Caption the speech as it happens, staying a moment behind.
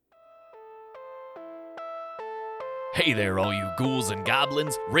Hey there, all you ghouls and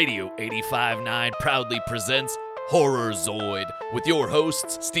goblins. Radio 85.9 proudly presents Horror Zoid with your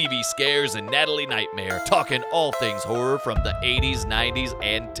hosts, Stevie Scares and Natalie Nightmare, talking all things horror from the 80s, 90s,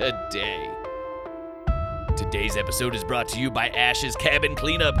 and today. Today's episode is brought to you by Ash's Cabin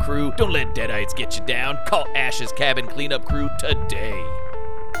Cleanup Crew. Don't let deadites get you down. Call Ash's Cabin Cleanup Crew today.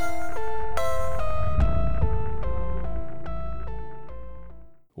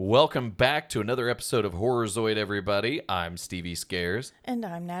 Welcome back to another episode of Horror Zoid, everybody. I'm Stevie Scares. And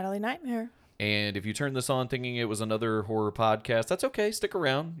I'm Natalie Nightmare. And if you turned this on thinking it was another horror podcast, that's okay. Stick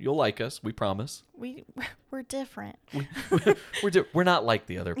around. You'll like us. We promise. We're different. We're not like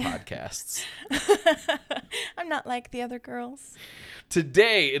the other podcasts. I'm not like the other girls.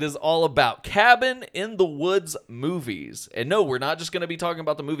 Today, it is all about Cabin in the Woods movies. And no, we're not just going to be talking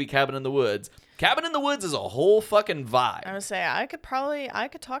about the movie Cabin in the Woods. Cabin in the Woods is a whole fucking vibe. I would say I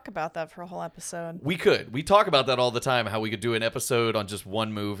could talk about that for a whole episode. We could. We talk about that all the time, how we could do an episode on just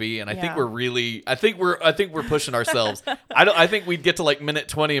one movie. And I think we're pushing ourselves. I think we'd get to like minute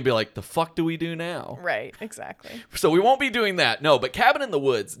 20 and be like, the fuck do we do now? Right, exactly. So we won't be doing that. No, but Cabin in the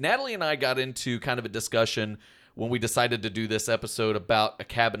Woods. Natalie and I got into kind of a discussion when we decided to do this episode about a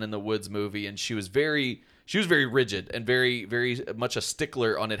Cabin in the Woods movie, and she was very rigid and very, very much a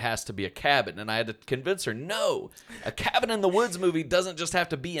stickler on it has to be a cabin. And I had to convince her, no, a Cabin in the Woods movie doesn't just have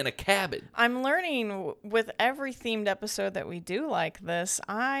to be in a cabin. I'm learning with every themed episode that we do like this,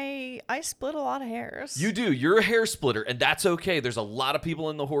 I split a lot of hairs. You do. You're a hair splitter, and that's okay. There's a lot of people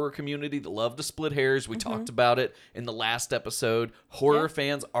in the horror community that love to split hairs. We talked about it in the last episode. Horror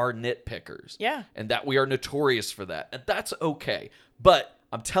fans are nitpickers. Yeah. And that we are notorious for that. And that's okay. But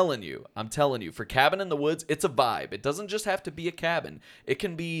I'm telling you, for Cabin in the Woods, it's a vibe. It doesn't just have to be a cabin. It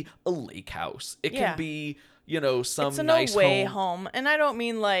can be a lake house. It can be, some it's an nice away home. And I don't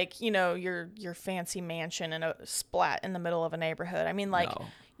mean like, your fancy mansion in a splat in the middle of a neighborhood. I mean like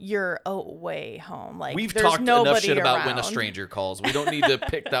your away home. Like we've there's talked enough shit around. about When a Stranger Calls. We don't need to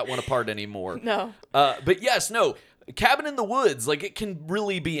pick that one apart anymore. No. But yes, no. Cabin in the Woods, like it can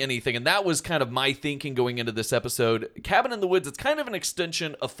really be anything. And that was kind of my thinking going into this episode. Cabin in the Woods, it's kind of an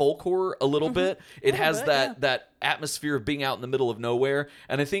extension of folk horror a little bit. It has that atmosphere of being out in the middle of nowhere.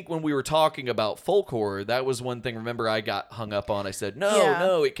 And I think when we were talking about folk horror, that was one thing, remember, I got hung up on. I said,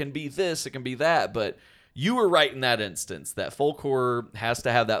 no, it can be this, it can be that. But you were right in that instance, that folk horror has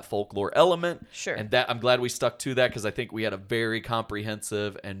to have that folklore element. Sure. And that I'm glad we stuck to that because I think we had a very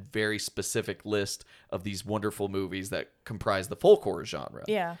comprehensive and very specific list of these wonderful movies that comprise the folk horror genre.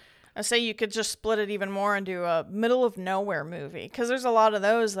 Yeah. I say you could just split it even more and do a middle of nowhere movie because there's a lot of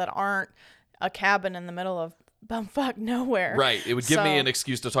those that aren't a cabin in the middle of bumfuck nowhere. Right. It would give me an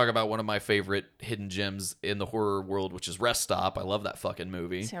excuse to talk about one of my favorite hidden gems in the horror world, which is Rest Stop. I love that fucking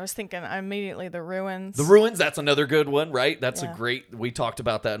movie. See, I was thinking immediately The Ruins. The Ruins, that's another good one, right? That's a great, we talked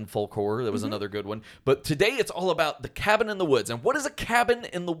about that in folk horror. That was another good one. But today it's all about the Cabin in the Woods. And what is a Cabin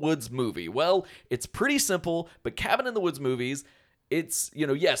in the Woods movie? Well, it's pretty simple, but Cabin in the Woods movies, it's,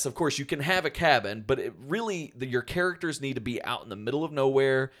 yes, of course you can have a cabin, but it really, your characters need to be out in the middle of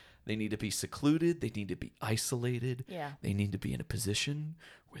nowhere. They need to be secluded. They need to be isolated. Yeah. They need to be in a position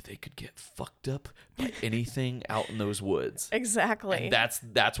where they could get fucked up by anything out in those woods. Exactly. And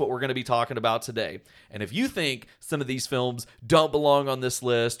that's what we're going to be talking about today. And if you think some of these films don't belong on this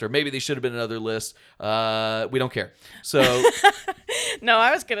list, or maybe they should have been another list, we don't care. So no,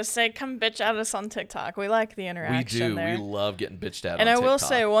 I was going to say, come bitch at us on TikTok. We like the interaction. We do. There. We love getting bitched at and on I will TikTok.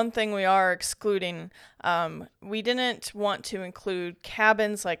 say one thing we are excluding. We didn't want to include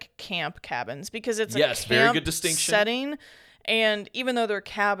cabins like camp cabins because it's a camp very good distinction. setting. And even though they're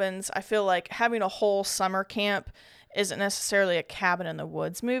cabins, I feel like having a whole summer camp isn't necessarily a Cabin in the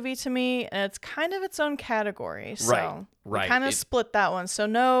Woods movie to me, and it's kind of its own category. So right. we kind of split that one. So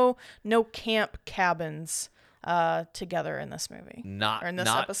no camp cabins together in this movie. Not in this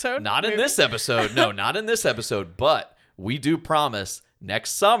episode. Not in this episode. No, not in this episode. But we do promise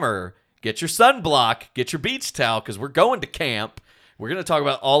next summer, get your sunblock, get your beach towel, because we're going to camp. We're going to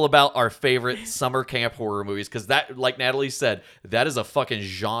talk all about our favorite summer camp horror movies because that, like Natalie said, that is a fucking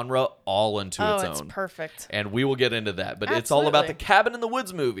genre all into its own. Oh, it's perfect. And we will get into that. But Absolutely. It's all about the Cabin in the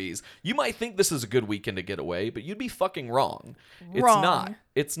Woods movies. You might think this is a good weekend to get away, but you'd be fucking wrong. It's not.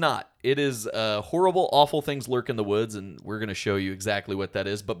 It's not. It is horrible, awful things lurk in the woods, and we're going to show you exactly what that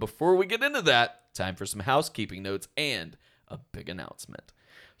is. But before we get into that, time for some housekeeping notes and a big announcement.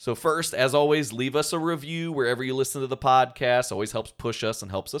 So first, as always, leave us a review wherever you listen to the podcast. Always helps push us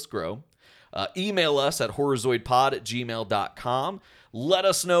and helps us grow. Email us at horrorzoidpod@gmail.com. Let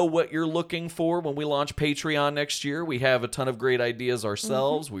us know what you're looking for when we launch Patreon next year. We have a ton of great ideas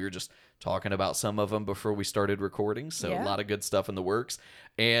ourselves. We were just talking about some of them before we started recording, so a lot of good stuff in the works.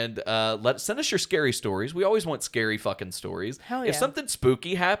 And send us your scary stories. We always want scary fucking stories. Hell yeah. If something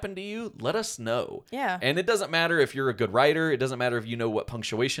spooky happened to you, let us know. Yeah. And it doesn't matter if you're a good writer. It doesn't matter if you know what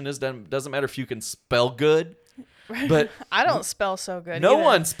punctuation is. It doesn't matter if you can spell good. But I don't spell so good. No either.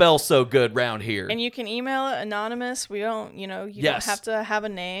 one spells so good round here. And you can email it anonymous. We don't, you don't have to have a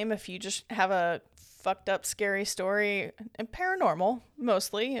name if you just have a fucked up scary story, and paranormal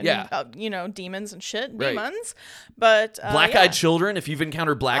mostly, and demons and shit, demons. But black-eyed children, if you've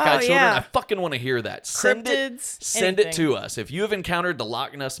encountered black-eyed children, I fucking want to hear that. Send it to us. If you have encountered the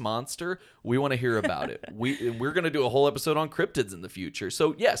Loch Ness monster, we want to hear about it. We're going to do a whole episode on cryptids in the future.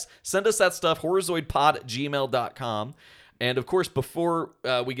 So yes, send us that stuff, horrorzoidpod@gmail.com. And of course, before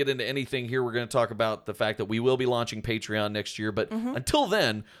we get into anything here, we're going to talk about the fact that we will be launching Patreon next year. But until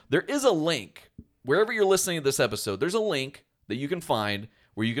then, there is a link. Wherever you're listening to this episode, there's a link that you can find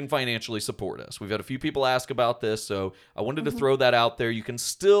where you can financially support us. We've had a few people ask about this, so I wanted to throw that out there. You can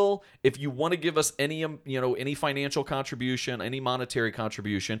still, if you want to give us any financial contribution, any monetary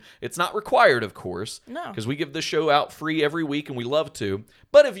contribution, it's not required, of course, because we give this show out free every week, and we love to.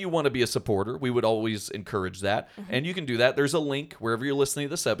 But if you want to be a supporter, we would always encourage that, and you can do that. There's a link wherever you're listening to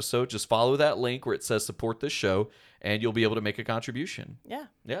this episode. Just follow that link where it says support this show, and you'll be able to make a contribution. Yeah.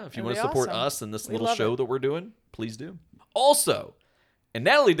 Yeah, if you want to support us and this little show that we're doing, please do. Also, and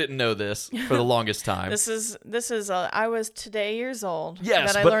Natalie didn't know this for the longest time. This is I was today years old.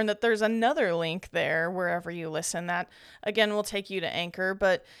 Yes, but I learned that there's another link there wherever you listen that, again, will take you to Anchor,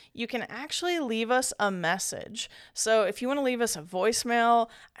 but you can actually leave us a message. So if you want to leave us a voicemail,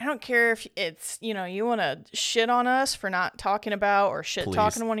 I don't care if it's, you want to shit on us for not talking about or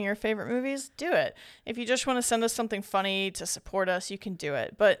talking one of your favorite movies, do it. If you just want to send us something funny to support us, you can do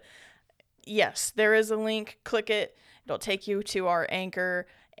it. But yes, there is a link. Click it. It'll take you to our Anchor,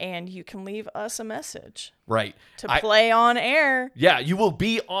 and you can leave us a message. Right. To play on air. Yeah, you will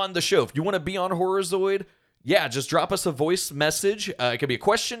be on the show. If you want to be on Horrorzoid, just drop us a voice message. It can be a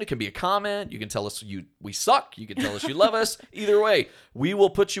question. It can be a comment. You can tell us we suck. You can tell us you love us. Either way, we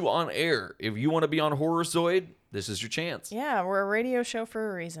will put you on air. If you want to be on Horrorzoid, this is your chance. Yeah, we're a radio show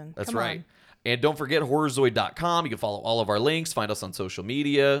for a reason. That's right. And don't forget horrorzoid.com. You can follow all of our links, find us on social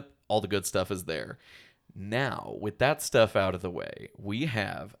media. All the good stuff is there. Now, with that stuff out of the way, we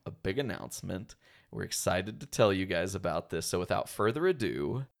have a big announcement. We're excited to tell you guys about this. So without further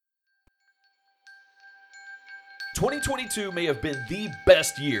ado, 2022 may have been the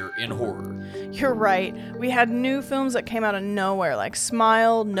best year in horror. You're right. We had new films that came out of nowhere, like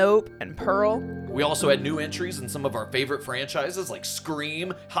Smile, Nope, and Pearl. We also had new entries in some of our favorite franchises like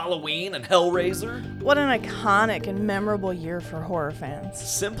Scream, Halloween, and Hellraiser. What an iconic and memorable year for horror fans.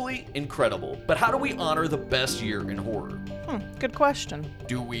 Simply incredible. But how do we honor the best year in horror? Good question.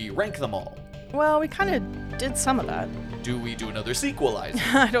 Do we rank them all? Well, we kind of did some of that. Do we do another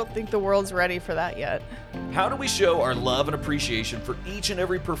sequelizer? I don't think the world's ready for that yet. How do we show our love and appreciation for each and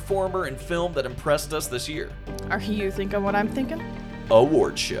every performer and film that impressed us this year? Are you thinking what I'm thinking?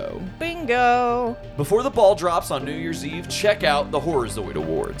 Award show. Bingo! Before the ball drops on New Year's Eve, check out the Horrorzoid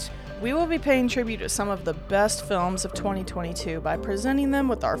Awards. We will be paying tribute to some of the best films of 2022 by presenting them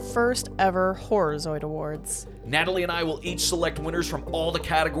with our first ever Horrorzoid Awards. Natalie and I will each select winners from all the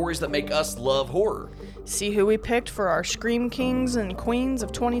categories that make us love horror. See who we picked for our Scream Kings and Queens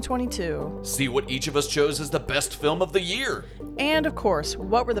of 2022. See what each of us chose as the best film of the year. And of course,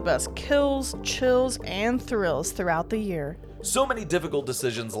 what were the best kills, chills, and thrills throughout the year. So many difficult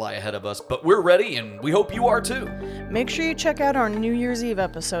decisions lie ahead of us, but we're ready and we hope you are too. Make sure you check out our New Year's Eve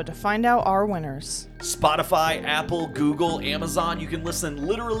episode to find out our winners. Spotify, Apple, Google, Amazon, you can listen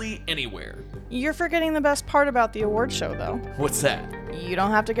literally anywhere. You're forgetting the best part about the award show, though. What's that? You don't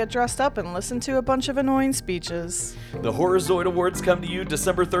have to get dressed up and listen to a bunch of annoying speeches. The Horrorzoid Awards come to you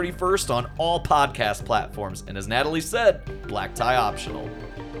December 31st on all podcast platforms, and as Natalie said, black tie optional.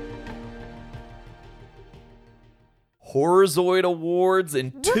 Horrorzoid Awards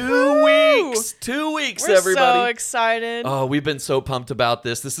in 2 weeks. 2 weeks, We're everybody. So excited. Oh, we've been so pumped about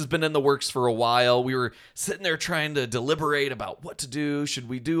this. This has been in the works for a while. We were sitting there trying to deliberate about what to do. Should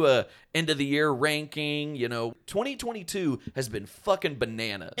we do a end of the year ranking? 2022 has been fucking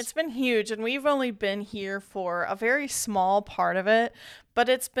bananas. It's been huge, and we've only been here for a very small part of it, but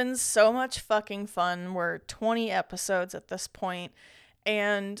it's been so much fucking fun. We're 20 episodes at this point,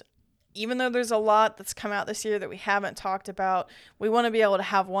 and even though there's a lot that's come out this year that we haven't talked about, we want to be able to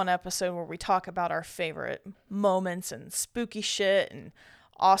have one episode where we talk about our favorite moments and spooky shit and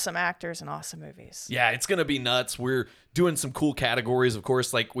awesome actors and awesome movies. Yeah, it's going to be nuts. We're doing some cool categories, of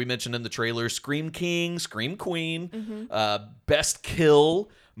course, like we mentioned in the trailer, Scream King, Scream Queen, Best Kill,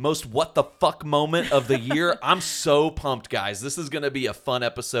 most what the fuck moment of the year. I'm so pumped, guys. This is going to be a fun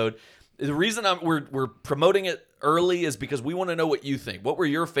episode. The reason we're promoting it early is because we want to know what you think. What were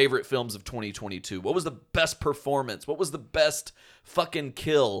your favorite films of 2022? What was the best performance? What was the best fucking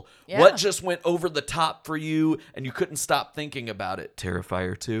kill? Yeah. What just went over the top for you and you couldn't stop thinking about it?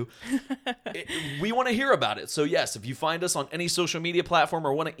 Terrifier 2. We want to hear about it. So yes, if you find us on any social media platform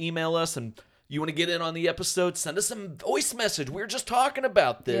or want to email us and you want to get in on the episode, send us some voice message. We were just talking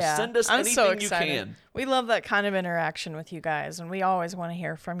about this. Yeah, Send us I'm anything so you excited. can. We love that kind of interaction with you guys, and we always want to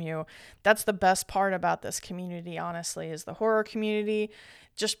hear from you. That's the best part about this community, honestly, is the horror community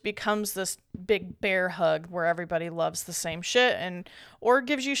just becomes this big bear hug where everybody loves the same shit or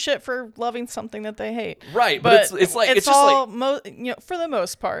gives you shit for loving something that they hate. Right, but it's like it's just all like for the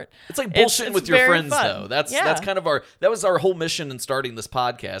most part. it's like bullshitting it's with your very friends fun. though. That's Yeah. kind of that was our whole mission in starting this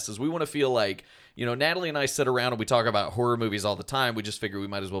podcast is we want to feel like, you know, Natalie and I sit around and we talk about horror movies all the time. We just figure we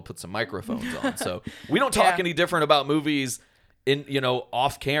might as well put some microphones on. So we don't talk Yeah. any different about movies in, you know,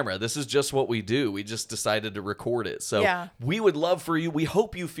 off camera. This is just what we do. We just decided to record it. So Yeah. we would love for you. We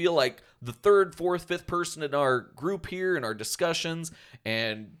hope you feel like the third, fourth, fifth person in our group here in our discussions.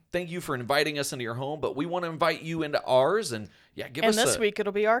 And thank you for inviting us into your home. But we want to invite you into ours. And yeah, give us this week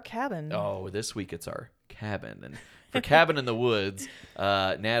it'll be our cabin. Oh, this week it's our cabin. And for Cabin in the Woods,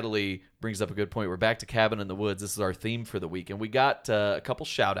 Natalie brings up a good point. We're back to Cabin in the Woods. This is our theme for the week. And we got a couple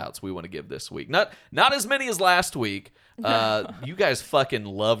shout outs we want to give this week. Not as many as last week. You guys fucking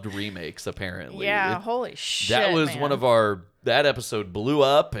loved remakes, apparently. Yeah, holy shit. That was man. one of that episode blew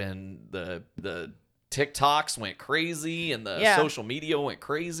up and the TikToks went crazy and the Yeah. social media went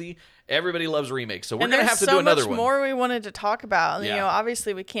crazy. Everybody loves remakes. So we're And going to there's have to so do another much one. more we wanted to talk about. Yeah. You know,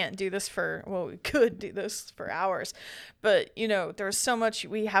 obviously we can't do this we could do this for hours, but you know, there's so much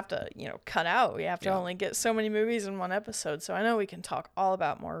we have to, you know, cut out. We have to only get so many movies in one episode. So I know we can talk all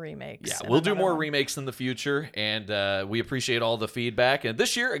about more remakes. Yeah, in we'll do another more one. remakes in the future, and we appreciate all the feedback. And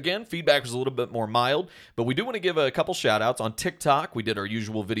this year, again, feedback was a little bit more mild, but we do want to give a couple shout-outs. On TikTok, we did our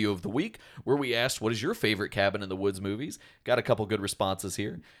usual video of the week, where we asked, what is your favorite Cabin in the Woods movies? Got a couple good responses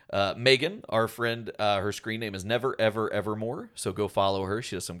here. Megan, our friend, her screen name is Never Ever Evermore, so go follow her.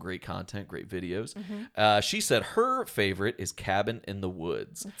 She does some great content, great videos. She said her favorite is Cabin in the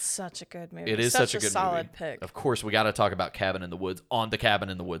Woods. It's such a good movie. It is such a good solid movie. pick. Of course, we got to talk about Cabin in the Woods on the Cabin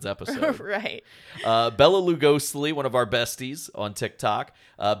in the Woods episode. Right. Bella Lugosly, one of our besties on TikTok.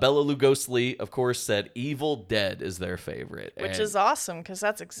 Bella Lugosly, of course, said Evil Dead is their favorite. Which And is awesome because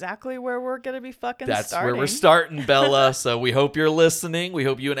that's exactly where we're going to be fucking that's starting. where we're starting, Bella. So we hope you're listening. We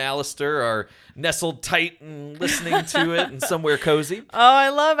hope you and Alistair are nestled tight and listening to it and somewhere cozy. Oh, I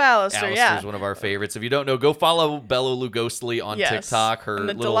love Alistair. Alistair's Yeah. one of our favorites. If you don't know, go follow Bella Lugosly on Yes. TikTok. Her and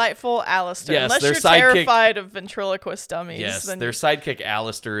the little delightful Alistair. Yes, Unless their you're sidekick- terrified of ventriloquist dummies. Yes, then their sidekick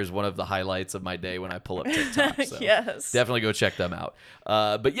Alistair is one of the highlights of my day when I pull up TikTok. So Yes. definitely go check them out.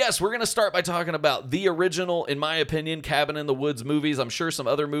 But yes, we're going to start by talking about the original, in my opinion, Cabin in the Woods movies. I'm sure some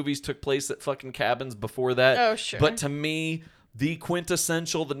other movies took place at fucking cabins before that. Oh, sure. But to me, the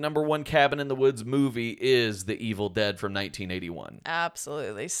quintessential, the number one Cabin in the Woods movie is The Evil Dead from 1981.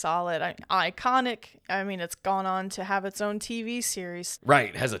 Absolutely solid. Iconic. I mean, it's gone on to have its own TV series. Right,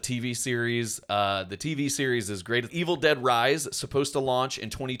 it has a TV series. The TV series is great. Evil Dead Rise, supposed to launch in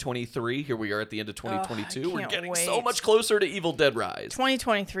 2023. Here we are at the end of 2022. We're can't getting so wait. much closer to Evil Dead Rise.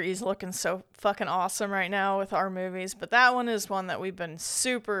 2023 is looking so fucking awesome right now with our movies, but that one is one that we've been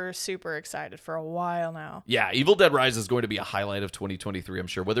super, super excited for a while now. Yeah, Evil Dead Rise is going to be a highlight of 2023, I'm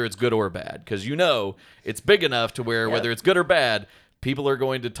sure, whether it's good or bad, because you know it's big enough to where whether it's good or bad, people are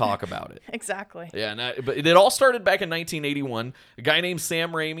going to talk about it. Exactly. Yeah, but it all started back in 1981. A guy named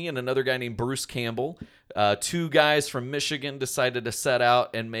Sam Raimi and another guy named Bruce Campbell, two guys from Michigan, decided to set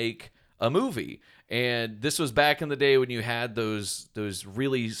out and make a movie. And this was back in the day when you had those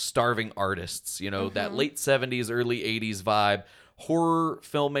really starving artists, you know, that late 70s, early 80s vibe. Horror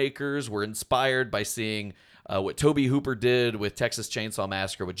filmmakers were inspired by seeing what Tobe Hooper did with Texas Chainsaw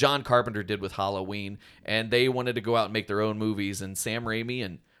Massacre, what John Carpenter did with Halloween, and they wanted to go out and make their own movies. And Sam Raimi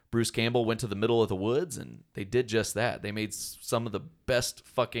and Bruce Campbell went to the middle of the woods, and they did just that. They made some of the best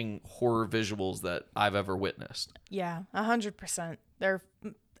fucking horror visuals that I've ever witnessed. Yeah, 100%.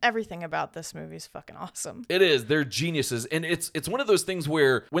 Everything about this movie is fucking awesome. It is. They're geniuses. And it's one of those things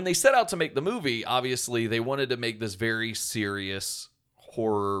where when they set out to make the movie, obviously they wanted to make this very serious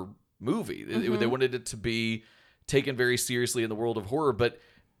horror movie. They wanted it to be taken very seriously in the world of horror, but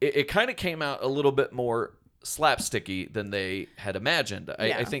it kind of came out a little bit more slapsticky than they had imagined.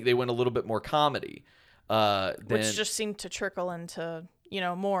 Yeah. I think they went a little bit more comedy. Which just seemed to trickle into,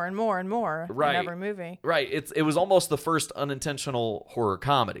 more and more and more Right. in every movie. Right. It was almost the first unintentional horror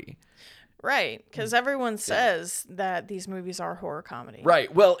comedy. Right, because everyone says that these movies are horror comedy.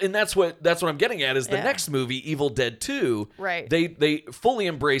 Right. Well, and that's what I'm getting at is the Yeah. next movie, Evil Dead 2. Right. They fully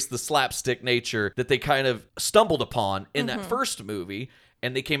embrace the slapstick nature that they kind of stumbled upon in that first movie,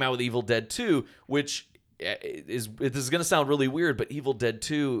 and they came out with Evil Dead 2, which this is going to sound really weird, but Evil Dead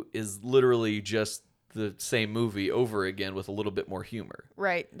 2 is literally just the same movie over again with a little bit more humor.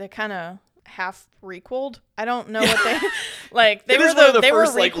 Right. They kind of half requeled. I don't know what they like. They It were is one of the they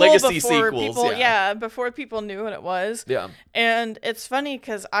first, were like, requel legacy before sequels, people, yeah. before people knew what it was. Yeah. And it's funny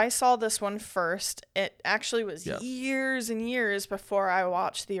because I saw this one first. It actually was Yeah. years and years before I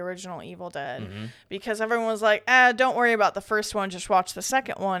watched the original Evil Dead, Mm-hmm. because everyone was like, don't worry about the first one, just watch the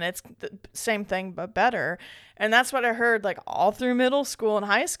second one. It's the same thing but better. And that's what I heard like all through middle school and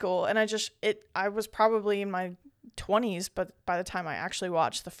high school. And I was probably in my 20s, but by the time I actually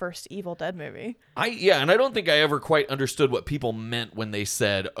watched the first Evil Dead movie. And I don't think I ever quite understood what people meant when they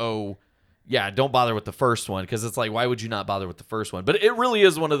said, "Oh, yeah, don't bother with the first one," because it's like, why would you not bother with the first one? But it really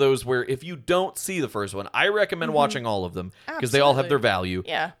is one of those where if you don't see the first one, I recommend watching all of them because they all have their value.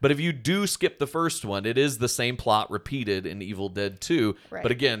 Yeah. But if you do skip the first one, it is the same plot repeated in Evil Dead 2. Right.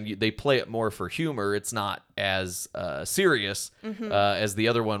 But again, they play it more for humor. It's not as serious as the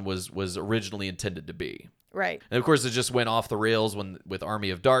other one was originally intended to be. Right. And of course, it just went off the rails with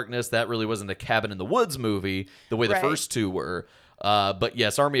Army of Darkness. That really wasn't a Cabin in the Woods movie the way the Right. first two were. But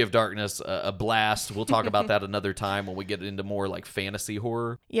yes, Army of Darkness, a blast. We'll talk about that another time when we get into more like fantasy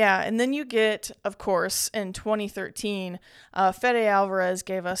horror. Yeah, and then you get, of course, in 2013, Fede Alvarez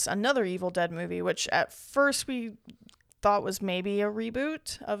gave us another Evil Dead movie, which at first we thought was maybe a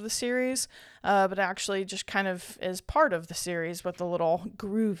reboot of the series, but actually just kind of is part of the series with the little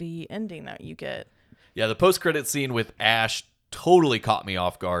groovy ending that you get. Yeah, the post-credit scene with Ash totally caught me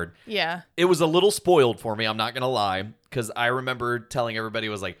off guard. Yeah. It was a little spoiled for me, I'm not going to lie, because I remember telling everybody,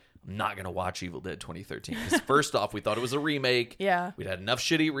 was like, I'm not going to watch Evil Dead 2013. Because first off, we thought it was a remake. Yeah. We'd had enough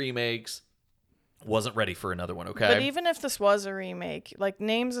shitty remakes. Wasn't ready for another one, okay? But even if this was a remake, like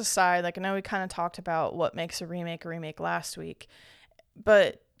names aside, like I know we kind of talked about what makes a remake last week,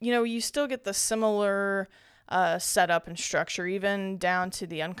 but you still get the similar setup and structure, even down to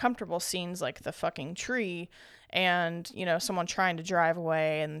the uncomfortable scenes like the fucking tree and, someone trying to drive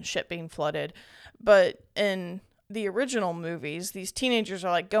away and shit being flooded. But in the original movies, these teenagers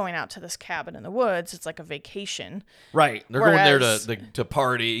are like going out to this cabin in the woods. It's like a vacation. Right. They're going there Whereas- to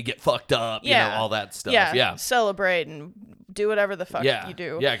party, get fucked up, all that stuff. Yeah. Celebrate and do whatever the fuck you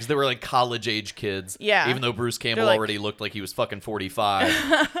do. Yeah, because they were like college age kids. Yeah. Even though Bruce Campbell like- already looked like he was fucking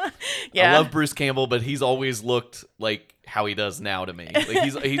 45. Yeah. I love Bruce Campbell, but he's always looked like how he does now to me.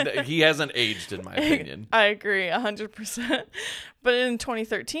 Like he hasn't aged, in my opinion. I agree 100%. But in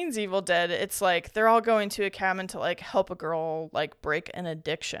 2013's Evil Dead, it's like they're all going to a cabin to like help a girl like break an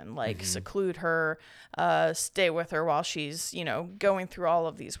addiction, like seclude her, stay with her while she's, going through all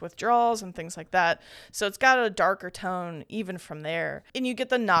of these withdrawals and things like that. So it's got a darker tone even from there. And you get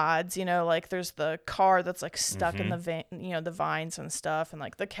the nods, like there's the car that's like stuck in the the vines and stuff, and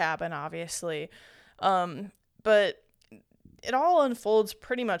like the cabin obviously. But it all unfolds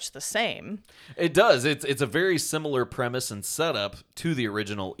pretty much the same. It does. It's a very similar premise and setup to the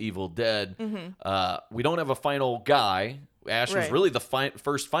original Evil Dead. We don't have a final guy. Ash was Right. really the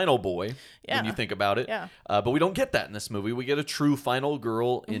first final boy when you Yeah. think about it. Yeah. But we don't get that in this movie. We get a true final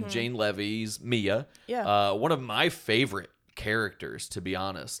girl in Jane Levy's Mia. Yeah. One of my favorite characters, to be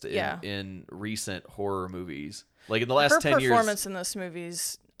honest, Yeah. in recent horror movies. Like in the last Her 10 years. performance in this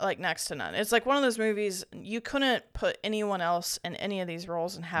movie's like next to none. It's like one of those movies you couldn't put anyone else in any of these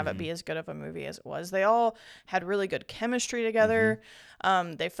roles and have it be as good of a movie as it was. They all had really good chemistry together.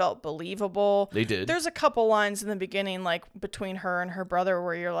 They felt believable. They did. There's a couple lines in the beginning, like between her and her brother,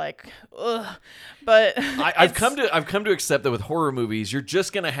 where you're like, ugh. But I've come to accept that with horror movies, you're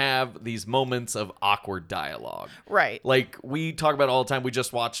just gonna have these moments of awkward dialogue. right. Like we talk about all the time. We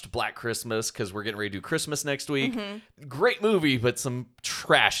just watched Black Christmas because we're getting ready to do Christmas next week. Great movie, but some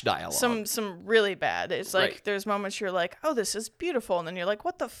trash dialogue. Some really bad. It's like Right. there's moments you're like, oh, this is beautiful, and then you're like,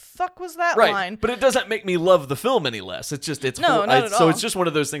 what the fuck was that right, line? but it doesn't make me love the film any less. It's just No, not at so all. it's just one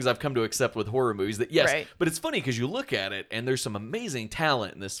of those things I've come to accept with horror movies. That yes, Right. but it's funny because you look at it and there's some amazing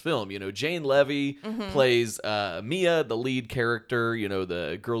talent in this film. Jane Levy plays Mia, the lead character.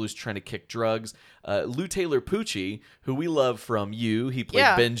 The girl who's trying to kick drugs. Lou Taylor Pucci, who we love from You. He played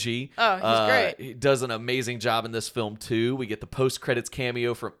Yeah. Benji. Oh, he's great. He does an amazing job in this film too. We get the post-credits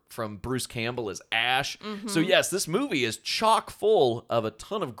cameo from Bruce Campbell as Ash. So yes, this movie is chock full of a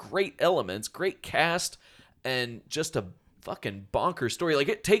ton of great elements, great cast, and just a fucking bonkers story. Like,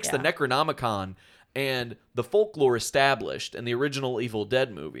 it takes the Necronomicon and the folklore established in the original Evil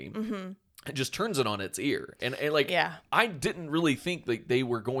Dead movie. It just turns it on its ear. And like, I didn't really think like they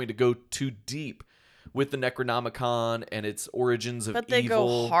were going to go too deep with the Necronomicon and its origins of evil. But they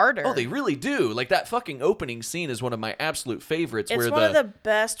go harder. Oh, they really do. Like, that fucking opening scene is one of my absolute favorites. It's one of the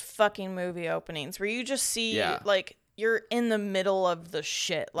best fucking movie openings where you just see, like, you're in the middle of the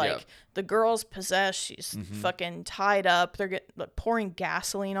shit. Like, the girl's possessed. She's fucking tied up. They're pouring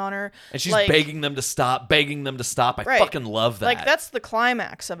gasoline on her. And she's begging them to stop, I fucking love that. Like, that's the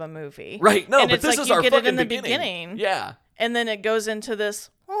climax of a movie. Right. No, and but it's this like is you our get fucking it in the beginning. Yeah. And then it goes into this,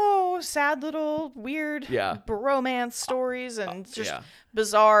 sad little weird romance stories and just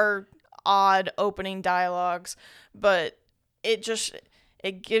bizarre, odd opening dialogues. But it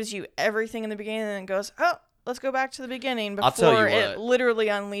gives you everything in the beginning and then it goes, let's go back to the beginning before it literally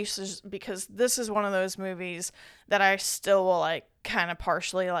unleashes, because this is one of those movies that I still will like kind of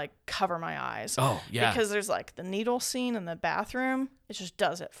partially like cover my eyes. Oh, yeah. Because there's like the needle scene in the bathroom. It just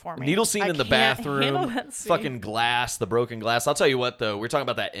does it for me. Needle scene in the bathroom, that scene. fucking glass, the broken glass. I'll tell you what, though, we're talking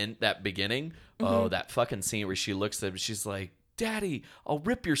about that beginning. Oh, that fucking scene where she looks at him, she's like, Daddy, I'll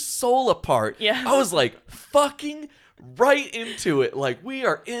rip your soul apart. Yeah. I was like, fucking right into it. Like, we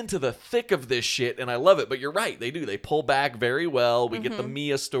are into the thick of this shit, and I love it. But you're right, they do. They pull back very well. We get the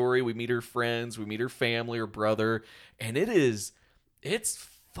Mia story. We meet her friends. We meet her family, her brother. And it's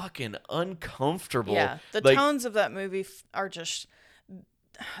fucking uncomfortable. Yeah, the tones of that movie are just,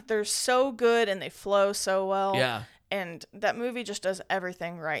 they're so good and they flow so well. Yeah. And that movie just does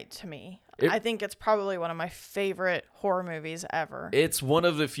everything right to me. I think it's probably one of my favorite horror movies ever. It's one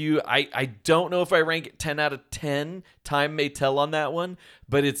of the few. I don't know if I rank it 10 out of 10. Time may tell on that one,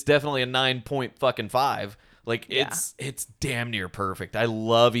 but it's definitely a 9.5. Like, it's damn near perfect. I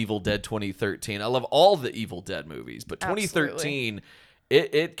love Evil Dead 2013. I love all the Evil Dead movies, but 2013,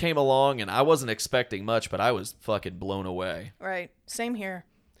 it came along and I wasn't expecting much, but I was fucking blown away. Right. Same here.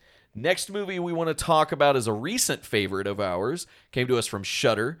 Next movie we want to talk about is a recent favorite of ours. Came to us from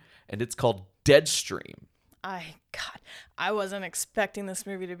Shudder, and it's called Deadstream. I wasn't expecting this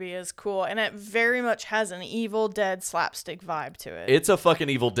movie to be as cool, and it very much has an Evil Dead slapstick vibe to it. It's a fucking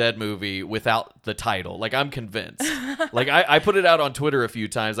Evil Dead movie without the title. Like, I'm convinced. Like, I put it out on Twitter a few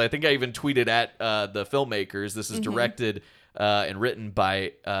times. I think I even tweeted at the filmmakers. This is directed and written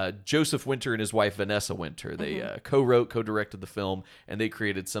by Joseph Winter and his wife Vanessa Winter. They co-wrote, co-directed the film, and they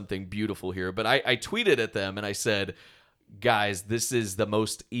created something beautiful here. But I tweeted at them and I said, guys, this is the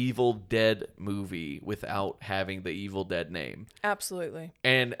most Evil Dead movie without having the Evil Dead name. Absolutely.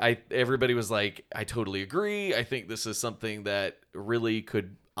 And everybody was like, I totally agree. I think this is something that really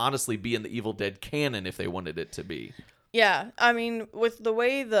could honestly be in the Evil Dead canon if they wanted it to be. Yeah, I mean, with the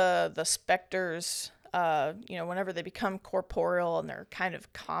way the specters, whenever they become corporeal and they're kind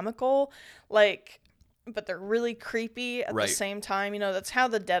of comical, like, but they're really creepy at the same time. That's how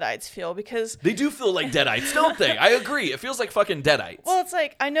the Deadites feel, because they do feel like Deadites, don't they? I agree. It feels like fucking Deadites. Well, it's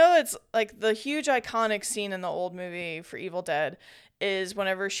like, I know it's like the huge iconic scene in the old movie for Evil Dead is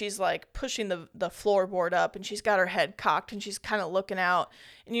whenever she's like pushing the floorboard up and she's got her head cocked and she's kind of looking out,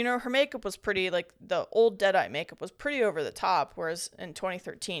 and her makeup was pretty, like the old Deadite makeup was pretty over the top, whereas in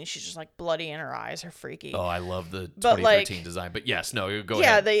 2013 she's just like bloody and her eyes are freaky. Oh, I love the 2013 design, but yes, no, go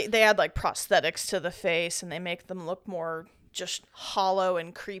ahead. Yeah, they add like prosthetics to the face and they make them look more just hollow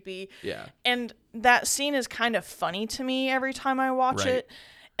and creepy. Yeah. And that scene is kind of funny to me every time I watch it.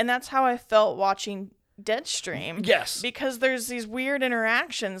 And that's how I felt watching Deadstream. Yes. Because there's these weird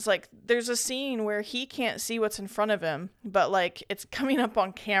interactions. Like, there's a scene where he can't see what's in front of him, but like it's coming up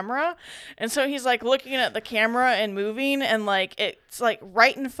on camera. And so he's like looking at the camera and moving, and like it's like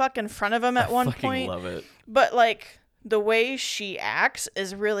right in fucking front of him at one point. I love it. But like the way she acts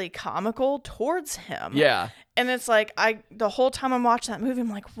is really comical towards him. Yeah. And it's like, the whole time I'm watching that movie, I'm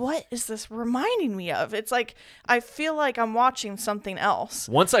like, what is this reminding me of? It's like, I feel like I'm watching something else.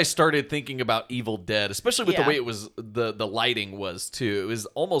 Once I started thinking about Evil Dead, especially with the way it was, the lighting was too, it was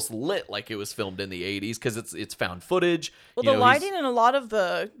almost lit like it was filmed in the 80s because it's found footage. Well, the lighting and a lot of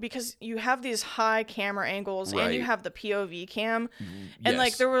because you have these high camera angles and you have the POV cam. And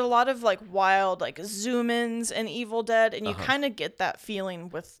like, there were a lot of like wild, like zoom ins in Evil Dead. And you kind of get that feeling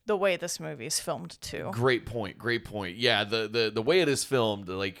with the way this movie is filmed too. Great point. Yeah, the way it is filmed,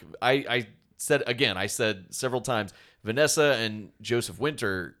 like I I said several times, Vanessa and Joseph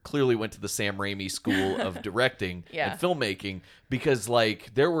Winter clearly went to the Sam Raimi school of directing Yeah. and filmmaking, because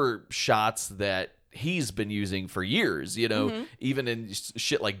like there were shots that he's been using for years, you know, even in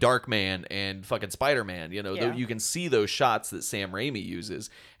shit like Darkman and fucking Spider-Man, you know, Yeah. you can see those shots that Sam Raimi uses.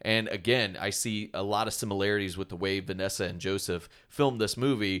 And again, I see a lot of similarities with the way Vanessa and Joseph filmed this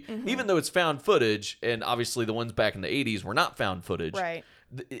movie, even though it's found footage, and obviously the ones back in the 80s were not found footage. Right.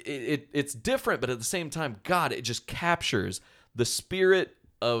 It's different, but at the same time, God, it just captures the spirit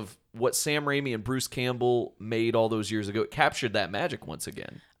of what Sam Raimi and Bruce Campbell made all those years ago. It captured that magic once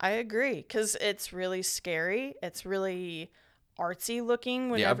again. I agree, because it's really scary. It's really artsy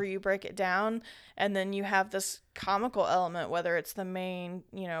looking whenever you break it down. And then you have this comical element, whether it's the main,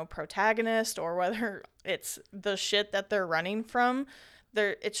 protagonist or whether it's the shit that they're running from.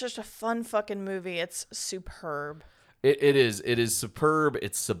 It's just a fun fucking movie. It's superb. It is superb.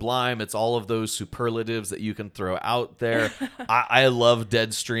 It's sublime. It's all of those superlatives that you can throw out there. I love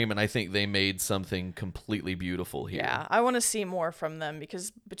Deadstream, and I think they made something completely beautiful here. Yeah, I want to see more from them, because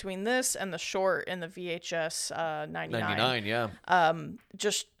between this and the short in the VHS 99, yeah.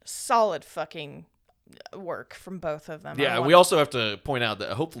 Just solid fucking work from both of them. Yeah, we also have to point out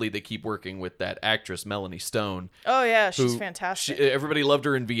that hopefully they keep working with that actress Melanie Stone. Oh yeah, she's fantastic. Everybody loved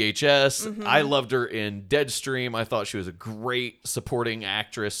her in VHS. I loved her in Deadstream. I thought she was a great supporting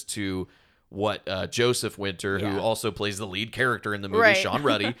actress to what Joseph Winter, who also plays the lead character in the movie, Right. Sean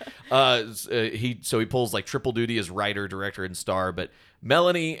Ruddy. He pulls like triple duty as writer, director, and star. But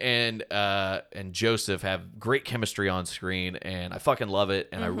Melanie and Joseph have great chemistry on screen, and I fucking love it.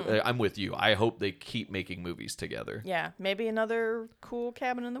 And I'm with you. I hope they keep making movies together. Yeah, maybe another cool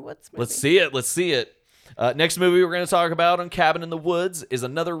Cabin in the Woods movie. Let's see it. Next movie we're going to talk about on Cabin in the Woods is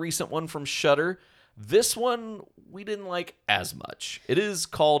another recent one from Shudder. This one we didn't like as much. It is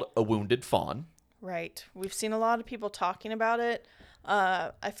called A Wounded Fawn. Right. We've seen a lot of people talking about it.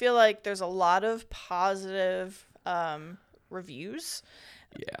 I feel like there's a lot of positive reviews.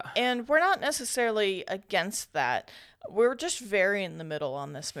 Yeah. And we're not necessarily against that. We're just very in the middle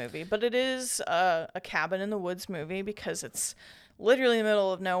on this movie. But it is a Cabin in the Woods movie, because it's literally in the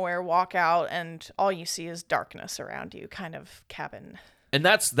middle of nowhere, walk out, and all you see is darkness around you, kind of cabin. And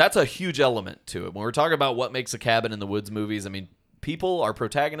that's a huge element to it. When we're talking about what makes a Cabin in the Woods movies, I mean, our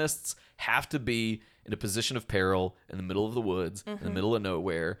protagonists have to be in a position of peril in the middle of the woods, in the middle of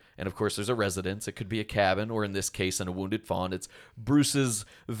nowhere. And of course, there's a residence. It could be a cabin, or in this case, in A Wounded Fawn, it's Bruce's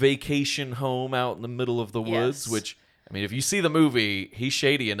vacation home out in the middle of the woods, Yes. which, I mean, if you see the movie, he's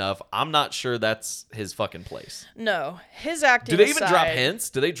shady enough. I'm not sure that's his fucking place. No, his acting Do they even drop aside- hints?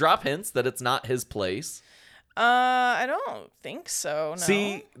 Do they drop hints that it's not his place? I don't think so. No.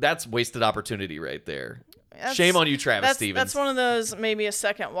 See, that's wasted opportunity right there. That's- Shame on you, Travis Stevens. That's one of those, maybe a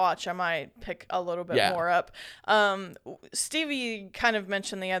second watch, I might pick a little bit more up. Stevie kind of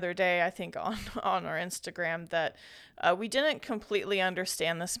mentioned the other day, I think on our Instagram, that we didn't completely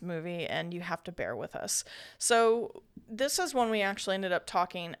understand this movie, and you have to bear with us. So this is one we actually ended up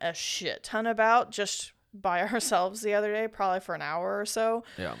talking a shit ton about just by ourselves the other day, probably for an hour or so.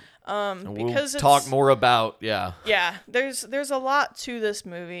 Yeah. Because we'll talk it's- more about, yeah. Yeah, there's a lot to this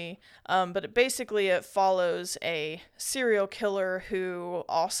movie, but it follows a serial killer who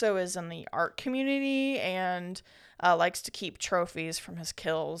also is in the art community and likes to keep trophies from his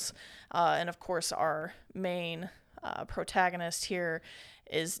kills. And of course, our main protagonist here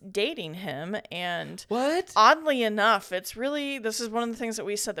is dating him, and What? oddly enough, this is one of the things that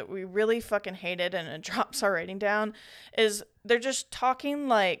we said that we really fucking hated, and it drops our rating down, is they're just talking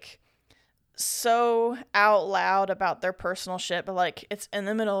like so out loud about their personal shit, but like it's in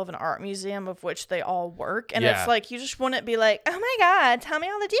the middle of an art museum of which they all work, and it's like you just wouldn't be like, oh my god, tell me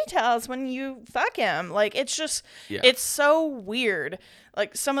all the details when you fuck him. Like it's just it's so weird.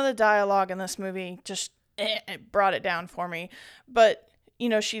 Like some of the dialogue in this movie just it brought it down for me. But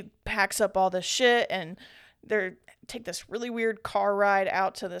she packs up all this shit, and they take this really weird car ride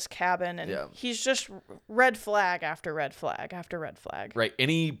out to this cabin, and he's just red flag after red flag after red flag. Right.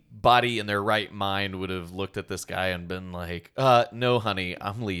 Anybody in their right mind would have looked at this guy and been like, no, honey,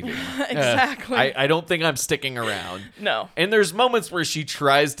 I'm leaving. Exactly. I don't think I'm sticking around. No. And there's moments where she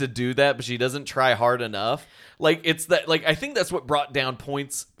tries to do that, but she doesn't try hard enough. Like, it's that, like, I think that's what brought down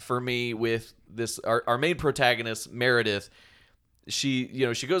points for me with this, our main protagonist, Meredith. she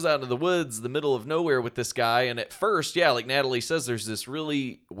goes out into the woods, the middle of nowhere with this guy. And at first, yeah, like Natalie says, there's this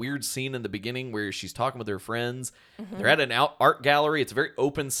really weird scene in the beginning where she's talking with her friends. They're at an art gallery. It's a very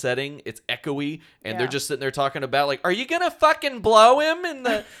open setting. It's echoey. And they're just sitting there talking about, like, are you going to fucking blow him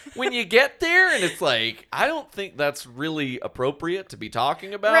when you get there? And it's like, I don't think that's really appropriate to be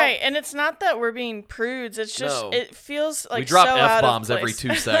talking about. Right. And it's not that we're being prudes. It's just, it feels like we drop so F-bombs out of every place.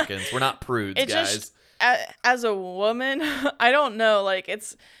 2 seconds. We're not prudes, guys. Just, as a woman, I don't know. Like,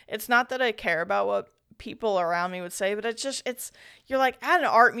 it's not that I care about what people around me would say, but you're like at an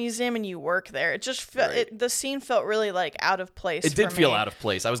art museum and you work there. It just the scene felt really like out of place. It did feel out of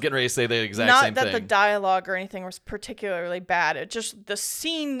place. I was getting ready to say the exact same thing. Not that the dialogue or anything was particularly bad. It just, the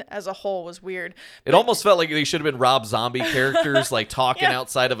scene as a whole was weird. It almost felt like they should have been Rob Zombie characters, like talking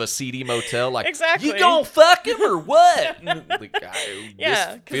outside of a seedy motel, like, exactly. You gonna fuck him or what? And the guy,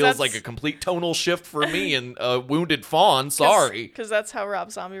 this feels like a complete tonal shift for me and a wounded fawn. Sorry. Because that's how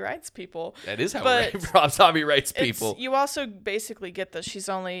Rob Zombie writes people. That is how Rob Zombie writes people. You also basically get that she's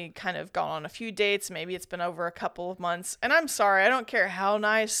only kind of gone on a few dates. Maybe it's been over a couple of months. And I'm sorry, I don't care how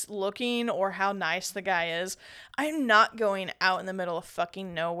nice looking or how nice the guy is. I'm not going out in the middle of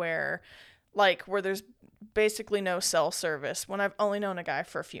fucking nowhere, like where there's basically no cell service when I've only known a guy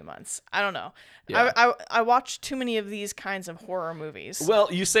for a few months. I don't know. Yeah. I watch too many of these kinds of horror movies. Well,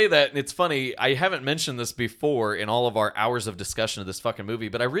 you say that, and it's funny. I haven't mentioned this before in all of our hours of discussion of this fucking movie,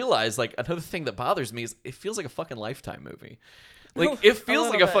 but I realized, like, another thing that bothers me is it feels like a fucking Lifetime movie. Like, it feels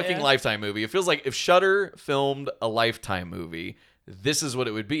like a fucking Lifetime movie. It feels like if Shudder filmed a Lifetime movie, this is what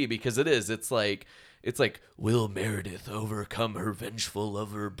it would be, because it is. It's like, will Meredith overcome her vengeful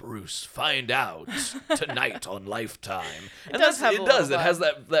lover Bruce? Find out tonight on Lifetime. It does. It has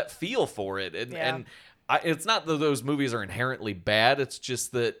that feel for it. And it's not that those movies are inherently bad. It's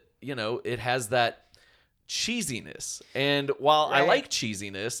just that, it has that cheesiness. And while I like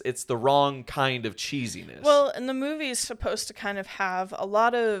cheesiness, it's the wrong kind of cheesiness. Well, and the movie is supposed to kind of have a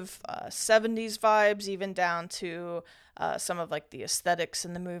lot of 70s vibes, even down to some of like the aesthetics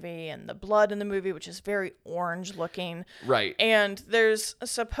in the movie and the blood in the movie, which is very orange looking. Right. And there's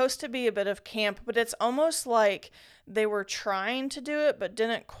supposed to be a bit of camp, but it's almost like they were trying to do it, but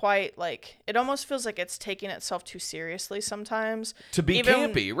didn't quite, like, it almost feels like it's taking itself too seriously sometimes. To be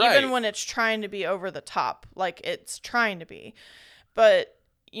campy, right. Even when it's trying to be over the top, like it's trying to be. But,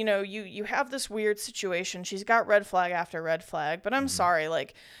 you have this weird situation. She's got red flag after red flag, but I'm sorry,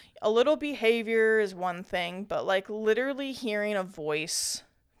 like, a little behavior is one thing, but like literally hearing a voice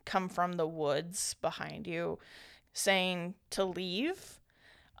come from the woods behind you saying to leave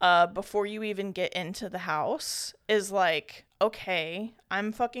before you even get into the house is like, okay,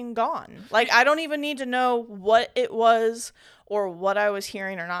 I'm fucking gone. Like, I don't even need to know what it was or what I was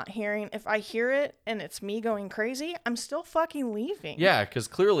hearing or not hearing. If I hear it and it's me going crazy, I'm still fucking leaving. Yeah, because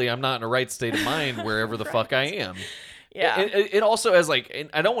clearly I'm not in a right state of mind wherever the fuck I am. Yeah. It also has, like, and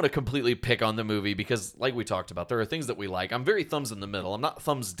I don't want to completely pick on the movie because, like we talked about, there are things that we like. I'm very thumbs in the middle. I'm not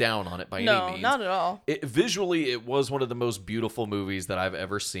thumbs down on it by any means. No, not at all. Visually, it was one of the most beautiful movies that I've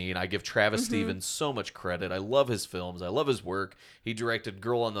ever seen. I give Travis Stevens so much credit. I love his films. I love his work. He directed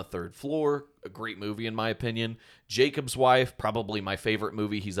Girl on the Third Floor, a great movie in my opinion. Jacob's Wife, probably my favorite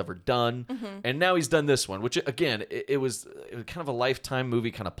movie he's ever done. And now he's done this one, which, again, it was kind of a Lifetime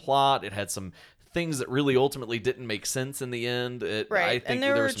movie kind of plot. It had some things that really ultimately didn't make sense in the end. I think and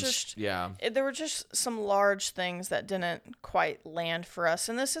there were just there were just some large things that didn't quite land for us.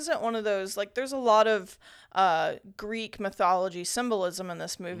 And this isn't one of those, like, there's a lot of Greek mythology symbolism in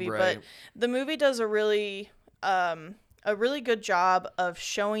this movie, but the movie does a really good job of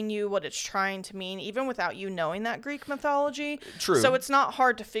showing you what it's trying to mean, even without you knowing that Greek mythology. True. So it's not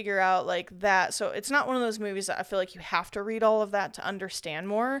hard to figure out like that. So it's not one of those movies that I feel like you have to read all of that to understand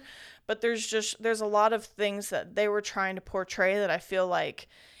more. But there's a lot of things that they were trying to portray that I feel like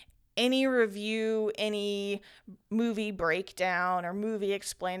any review, any movie breakdown or movie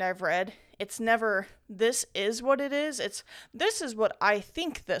explained I've read, it's never, this is what it is. It's, this is what I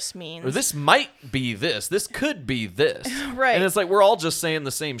think this means. Or this might be this. This could be this. Right. And it's like, we're all just saying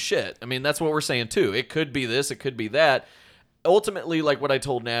the same shit. I mean, that's what we're saying too. It could be this. It could be that. Ultimately, like what I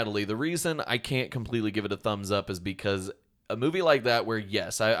told Natalie, the reason I can't completely give it a thumbs up is because a movie like that where,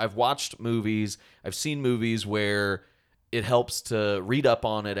 yes, I've watched movies, I've seen movies where it helps to read up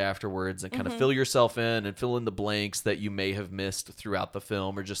on it afterwards and kind of fill yourself in and fill in the blanks that you may have missed throughout the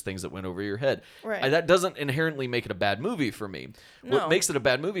film or just things that went over your head. Right. That doesn't inherently make it a bad movie for me. No. What makes it a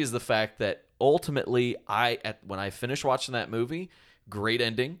bad movie is the fact that ultimately when I finish watching that movie, great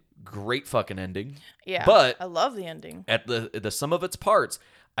ending, great fucking ending. Yeah. But I love the ending. at the sum of its parts,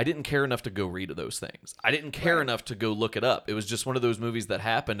 I didn't care enough to go read those things. I didn't care enough to go look it up. It was just one of those movies that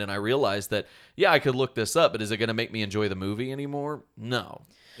happened, and I realized that, yeah, I could look this up, but is it going to make me enjoy the movie anymore? No.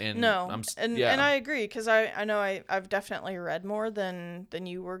 And No, and I agree, because I know I've definitely read more than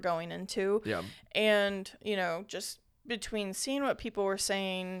you were going into. Yeah. And, you know, just between seeing what people were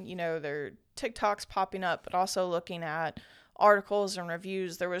saying, you know, their TikToks popping up, but also looking at articles and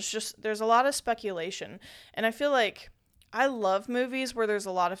reviews, there's a lot of speculation. And I feel like I love movies where there's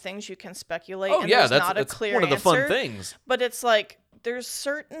a lot of things you can speculate. Oh, and yeah, there's not a that's clear one of the fun answer. things. But it's like there's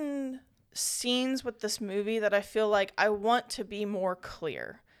certain scenes with this movie that I feel like I want to be more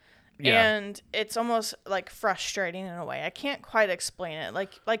clear. Yeah. And it's almost like frustrating in a way. I can't quite explain it.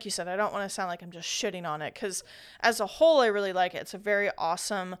 Like you said, I don't want to sound like I'm just shitting on it, because as a whole, I really like it. It's a very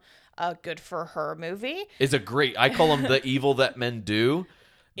awesome, good for her movie. It's a great, I call them the evil that men do.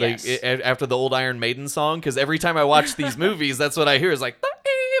 Like Yes. after the old Iron Maiden song, because every time I watch these movies, that's what I hear is like, the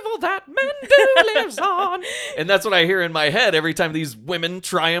evil that men do lives on. And that's what I hear in my head every time these women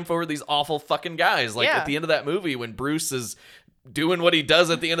triumph over these awful fucking guys. Like at the end of that movie, when Bruce is doing what he does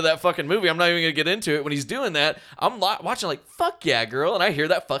at the end of that fucking movie, I'm not even gonna get into it. When he's doing that, I'm watching like, fuck yeah, girl, and I hear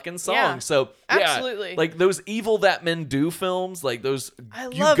that fucking song. Yeah, So yeah, absolutely. like those evil that men do films, like those I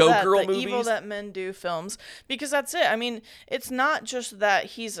you love go that, girl the movies. evil that men do films, because that's it. I mean, it's not just that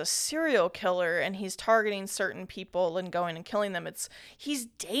he's a serial killer and he's targeting certain people and going and killing them. It's he's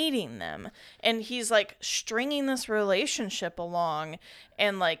dating them, and he's like stringing this relationship along,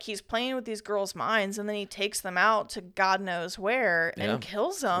 and like he's playing with these girls' minds, and then he takes them out to God knows where and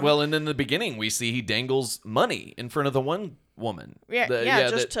kills them. Well, and in the beginning, we see he dangles money in front of the one woman.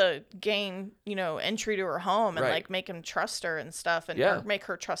 To gain, you know, entry to her home and Right. like make him trust her and stuff, and Yeah. or make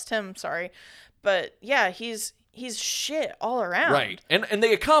her trust him. Sorry, but yeah, he's shit all around. Right. And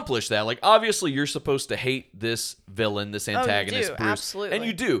they accomplish that. Like, obviously, you're supposed to hate this villain, this antagonist, do, Bruce. absolutely. And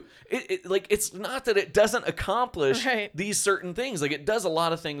you do. Like, it's not that it doesn't accomplish Right. these certain things. Like, it does a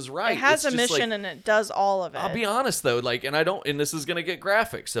lot of things right. It has It's a just mission like, and it does all of it. I'll be honest, though. Like, and this is going to get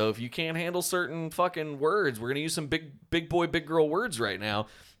graphic. So if you can't handle certain fucking words, we're going to use some big boy, big girl words right now.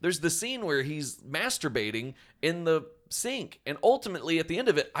 There's the scene where he's masturbating in the sink, and ultimately at the end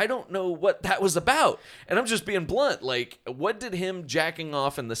of it, I don't know what that was about. And I'm just being blunt. Like, what did him jacking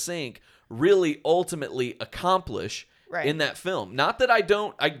off in the sink really ultimately accomplish in that film? Not that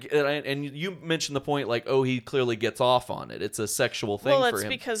and you mentioned the point, like, oh, he clearly gets off on it. It's a sexual thing for him. Well, it's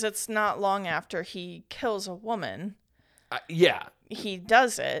because it's not long after he kills a woman. Yeah. He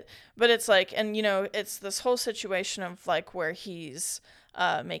does it, but it's like, and you know, it's this whole situation of like where he's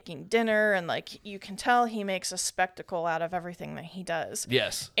making dinner, and like you can tell he makes a spectacle out of everything that he does.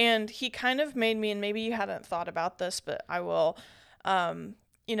 Yes. And he kind of made me, and maybe you hadn't thought about this, but I will.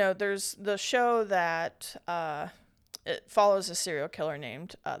 You know, there's the show that it follows a serial killer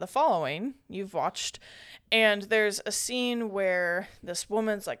named The Following. You've watched. And there's a scene where this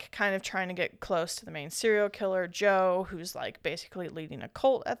woman's like kind of trying to get close to the main serial killer, Joe, who's like basically leading a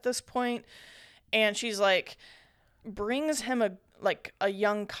cult at this point. And she's like, brings him a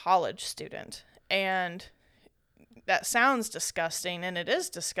young college student. And that sounds disgusting, and it is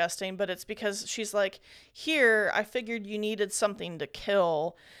disgusting, but it's because she's like, here, I figured you needed something to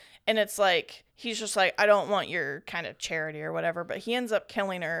kill. And it's like, he's just like, I don't want your kind of charity or whatever, but he ends up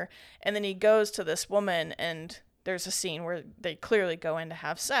killing her. And then he goes to this woman, and there's a scene where they clearly go in to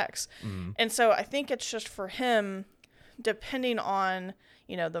have sex. Mm-hmm. And so I think it's just for him, depending on,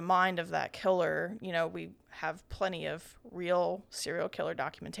 you know, the mind of that killer, you know, we have plenty of real serial killer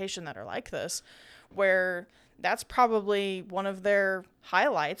documentation that are like this, where that's probably one of their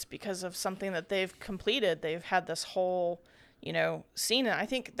highlights because of something that they've completed. They've had this whole, you know, scene. And I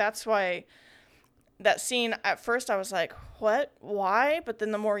think that's why that scene, at first I was like, what? Why? But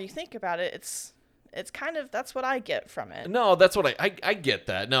then the more you think about it, it's kind of, that's what I get from it. No, that's what I get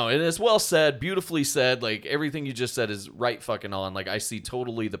that. No, and it's well said, beautifully said. Like, everything you just said is right fucking on. Like, I see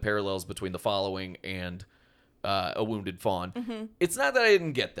totally the parallels between The Following and A Wounded Fawn. Mm-hmm. It's not that I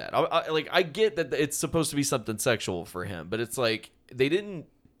didn't get that. I get that it's supposed to be something sexual for him, but it's like, they didn't,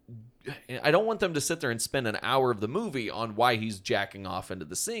 I don't want them to sit there and spend an hour of the movie on why he's jacking off into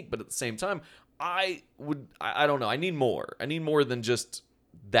the sink, but at the same time, I don't know. I need more. I need more than just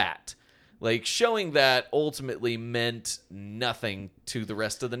that. Like, showing that ultimately meant nothing to the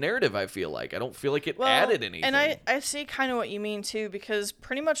rest of the narrative, I feel like. I don't feel like it added anything. And I see kind of what you mean, too, because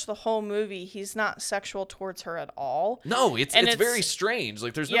pretty much the whole movie, he's not sexual towards her at all. No, it's very strange.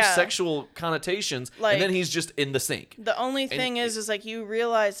 Like, there's no sexual connotations, like, and then he's just in the sink. The only thing is like, you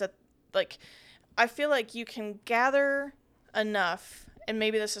realize that, like, I feel like you can gather enough, and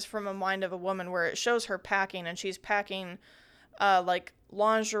maybe this is from a mind of a woman, where it shows her packing, and she's packing like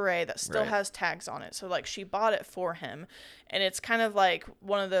lingerie that still Right. has tags on it. So like she bought it for him, and it's kind of like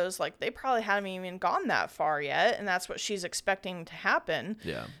one of those, like, they probably haven't even gone that far yet, and that's what she's expecting to happen.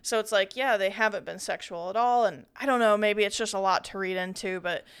 Yeah. So it's like, yeah, they haven't been sexual at all, and I don't know, maybe it's just a lot to read into,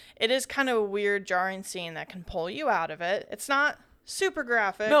 but it is kind of a weird, jarring scene that can pull you out of it. It's not super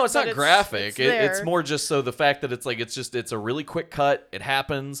graphic. No, it's but not graphic. It's there. more just so the fact that it's like it's a really quick cut. It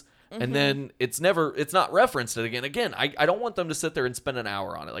happens, and then it's not referenced it again. Again, I don't want them to sit there and spend an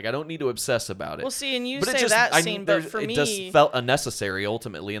hour on it. Like, I don't need to obsess about it. Well, see, and you But it say just- that I- scene, there- but for it me, just felt unnecessary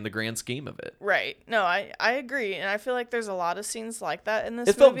ultimately in the grand scheme of it. right? No, I agree, and I feel like there's a lot of scenes like that in this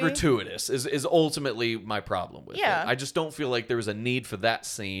It felt movie. gratuitous. Is ultimately my problem with Yeah. it. I just don't feel like there was a need for that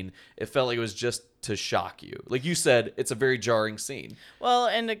scene. It felt like it was just to shock you. Like you said, it's a very jarring scene. Well,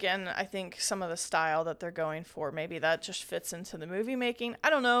 and again, I think some of the style that they're going for, maybe that just fits into the movie making.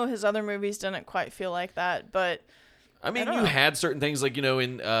 I don't know. His other movies didn't quite feel like that, but I mean, don't you know. had certain things like,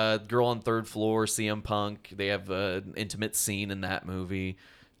 in Girl on Third Floor, CM Punk, they have an intimate scene in that movie.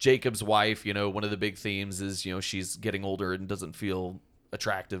 Jacob's wife, one of the big themes is, she's getting older and doesn't feel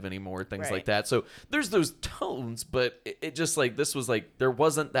attractive anymore, things Right. like that. So there's those tones, but it just like, this was like, there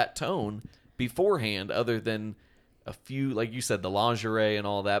wasn't that tone beforehand other than a few, like you said, the lingerie and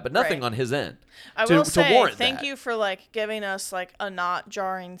all that, but nothing Right. on his end. I to- will to say warrant thank that. you for like giving us like a not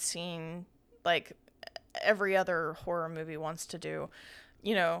jarring scene like every other horror movie wants to do.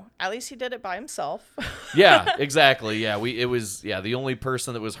 At least he did it by himself. Yeah, exactly. Yeah, the only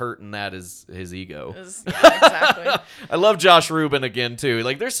person that was hurt in that is his ego. Yeah, exactly. I love Josh Rubin again too.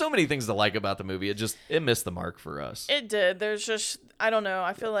 Like, there's so many things to like about the movie. It missed the mark for us. It did. There's just, I don't know.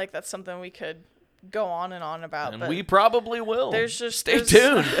 I feel like that's something we could go on and on about. And but we probably will. there's just Stay there's-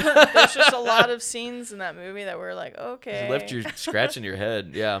 tuned. There's just a lot of scenes in that movie that we're like, okay. Left you scratching your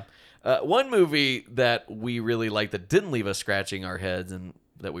head. Yeah. One movie that we really liked that didn't leave us scratching our heads and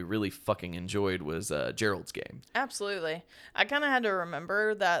that we really fucking enjoyed was Gerald's Game. Absolutely. I kind of had to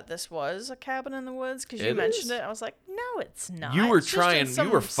remember that this was a cabin in the woods because you It mentioned is. it. I was like, no, it's not. You were It's just in trying. You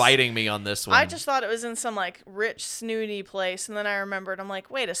some were fighting me on this one. I just thought it was in some like rich, snooty place. And then I remembered, I'm like,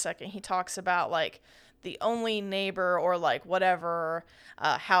 wait a second. He talks about like the only neighbor or like whatever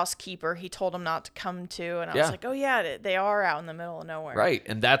housekeeper he told him not to come to. And I Yeah. was like, oh, yeah, they are out in the middle of nowhere. Right,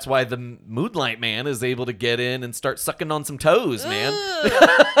 and that's why the Moonlight Man is able to get in and start sucking on some toes, man.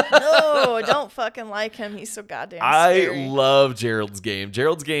 No, I don't fucking like him. He's so goddamn scary. I love Gerald's Game.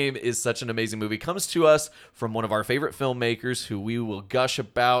 Gerald's Game is such an amazing movie. Comes to us from one of our favorite filmmakers who we will gush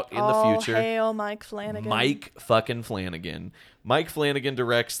about in the future. Hail Mike Flanagan. Mike fucking Flanagan. Mike Flanagan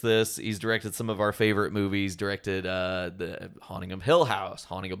directs this. He's directed some of our favorite movies. Directed the Haunting of Hill House,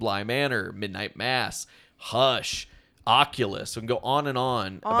 Haunting of Bly Manor, Midnight Mass, Hush, Oculus. We can go on and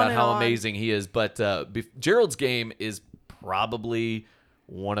on about and how on. amazing he is. But Gerald's Game is probably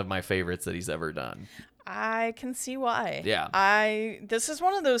one of my favorites that he's ever done. I can see why. Yeah. This is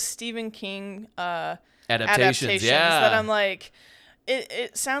one of those Stephen King Adaptations, yeah. that I'm like,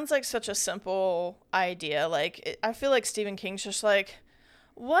 it sounds like such a simple idea. Like, I feel like Stephen King's just like,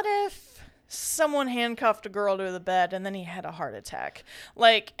 what if someone handcuffed a girl to the bed and then he had a heart attack?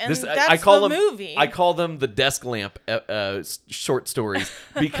 Like, and that's I call the them, movie. I call them the desk lamp short stories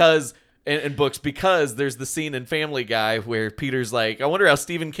because and books, because there's the scene in Family Guy where Peter's like, I wonder how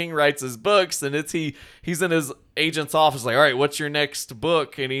Stephen King writes his books, and he's in his agent's office like, all right, what's your next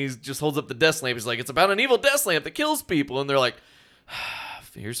book? And he just holds up the desk lamp. He's like, it's about an evil desk lamp that kills people, and they're like,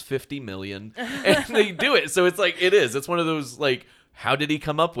 here's 50 million, and they do it. So it's like, it's one of those like, how did he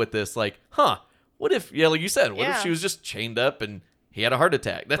come up with this? Like, what if, like you said, what if Yeah. she was just chained up and he had a heart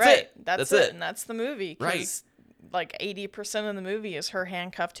attack? That's right. it. That's it. And that's the movie. 'cause, Right. Like 80% of the movie is her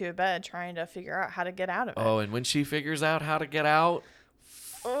handcuffed to a bed trying to figure out how to get out of it. Oh, and when she figures out how to get out,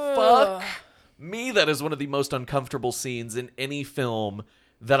 Ugh. fuck me, that is one of the most uncomfortable scenes in any film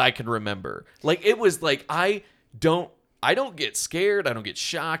that I can remember. Like, it was like, I don't get scared, I don't get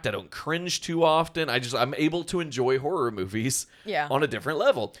shocked, I don't cringe too often. I'm able to enjoy horror movies Yeah. on a different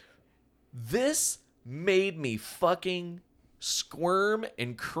level. This made me fucking squirm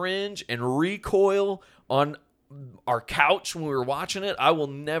and cringe and recoil on our couch when we were watching it. I will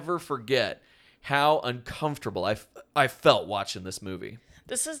never forget how uncomfortable I felt watching this movie.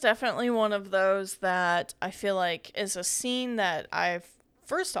 This is definitely one of those that I feel like is a scene that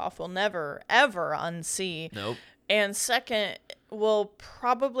first off, will never, ever unsee. Nope. And second, will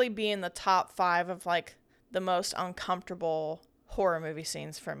probably be in the top 5 of like the most uncomfortable horror movie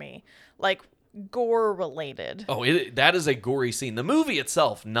scenes for me. Like, gore related. Oh, that is a gory scene. The movie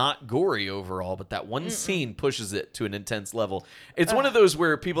itself, not gory overall, but that one scene pushes it to an intense level. It's one of those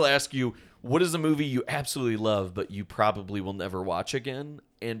where people ask you, what is a movie you absolutely love, but you probably will never watch again?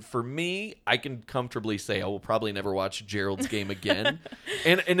 And for me, I can comfortably say I will probably never watch Gerald's Game again.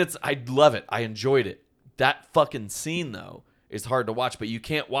 and I love it. I enjoyed it. That fucking scene, though, is hard to watch, but you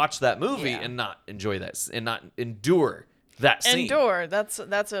can't watch that movie and not enjoy that and not endure that scene. Endure. That's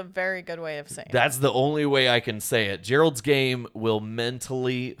a very good way of saying it. That's the only way I can say it. Gerald's Game will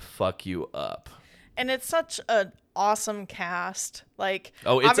mentally fuck you up. And it's such an awesome cast. Like,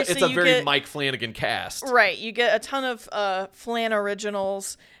 it's a very Mike Flanagan cast. Right. You get a ton of Flan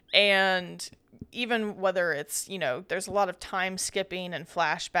originals, and even whether it's, there's a lot of time skipping and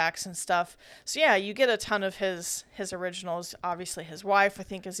flashbacks and stuff. So yeah, you get a ton of his originals. Obviously his wife, I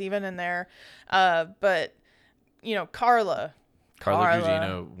think, is even in there. But Carla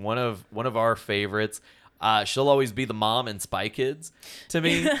Gugino, one of our favorites. She'll always be the mom in Spy Kids to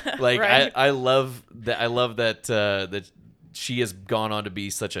me. Like right. I love that that she has gone on to be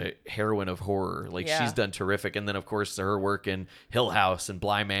such a heroine of horror. Like she's done terrific. And then of course her work in Hill House and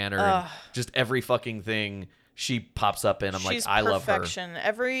Bly Manor and just every fucking thing she pops up in. She's I love her.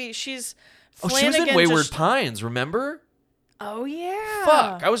 She's she was in Wayward Pines, remember? Oh yeah.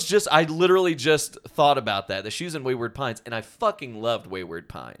 Fuck. I literally just thought about that she was in Wayward Pines, and I fucking loved Wayward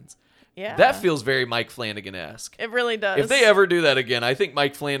Pines. Yeah. That feels very Mike Flanagan-esque. It really does. If they ever do that again, I think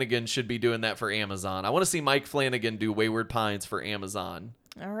Mike Flanagan should be doing that for Amazon. I want to see Mike Flanagan do Wayward Pines for Amazon.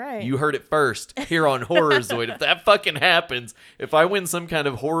 All right. You heard it first here on Horrorzoid. If that fucking happens, if I win some kind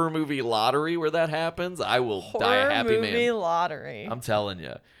of horror movie lottery where that happens, I will die a happy man. Horror movie lottery. I'm telling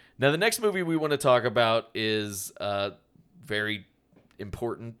you. Now, the next movie we want to talk about is very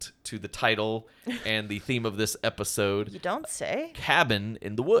important to the title and the theme of this episode. You don't say. Cabin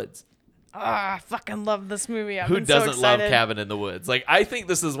in the Woods. I fucking love this movie. Who doesn't love Cabin in the Woods? Like, I think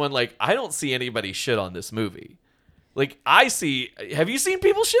this is one, I don't see anybody shit on this movie. Like, have you seen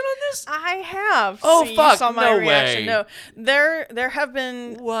people shit on this? I have. Oh, so fuck, you saw my no reaction. way. No, there have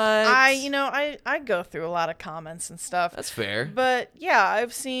been. What? I go through a lot of comments and stuff. That's fair. But yeah,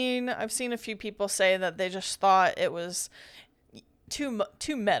 I've seen a few people say that they just thought it was too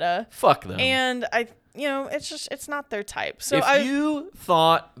meta. Fuck them. And it's not their type. So if you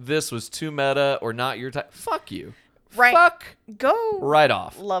thought this was too meta or not your type, fuck you. Right. Fuck. Go right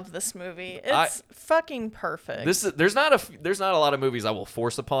off. Love this movie. It's fucking perfect. There's not a lot of movies I will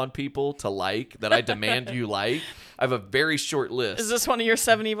force upon people to like that I demand you like. I have a very short list. Is this one of your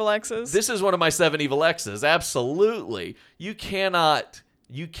 7 Evil X's? This is one of my 7 Evil X's. Absolutely. You cannot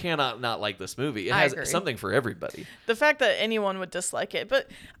not like this movie. It has something for everybody. The fact that anyone would dislike it, but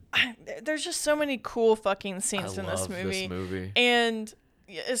there's just so many cool fucking scenes in this movie. And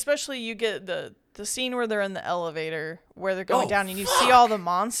especially you get the scene where they're in the elevator, where they're going down and you see all the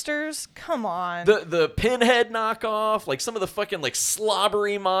monsters. Come on. The Pinhead knockoff, like some of the fucking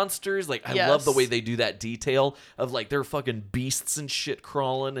slobbery monsters. Like I love the way they do that detail of their fucking beasts and shit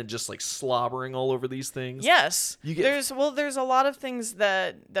crawling and just slobbering all over these things. Yes. There's a lot of things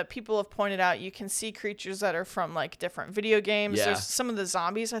that people have pointed out. You can see creatures that are from different video games. Yeah. There's some of the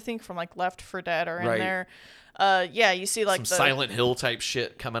zombies I think from Left 4 Dead are in there. You see some Silent Hill type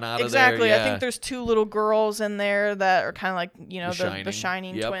shit coming out of there. Exactly. Yeah. I think there's 2 little girls in there that are kind of the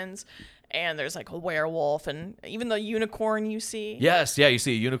Shining twins. And there's a werewolf and even the unicorn you see. Yes, yeah, you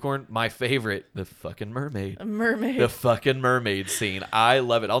see a unicorn. My favorite, the fucking mermaid. A mermaid. The fucking mermaid scene. I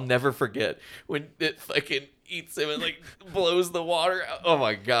love it. I'll never forget when it fucking eats him and blows the water out. Oh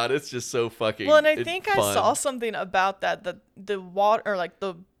my god, it's just so fucking well, and I think fun. I saw something about that the water or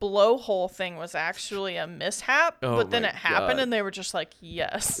the blowhole thing was actually a mishap, but then it happened and they were just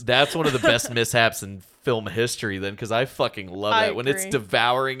yes. That's one of the best mishaps in film history then, because I fucking love that when it's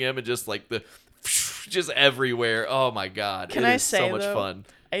devouring him and just just everywhere. Oh my god. Can I say so much fun.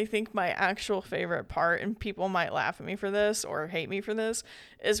 I think my actual favorite part, and people might laugh at me for this or hate me for this,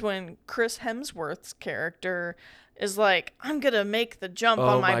 is when Chris Hemsworth's character is I'm going to make the jump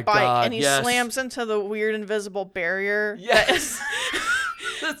on my bike. God, and he slams into the weird invisible barrier. Yes.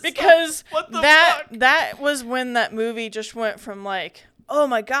 Because that was when that movie just went from oh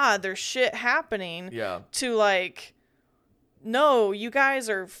my God, there's shit happening to no, you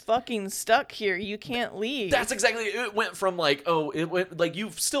guys are fucking stuck here. You can't leave. That's exactly it. Went from it went you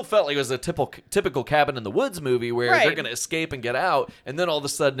still felt like it was a typical Cabin in the Woods movie where they're gonna escape and get out, and then all of a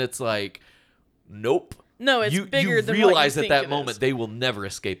sudden it's nope. No, it's bigger you than realize what you at that think it moment is. they will never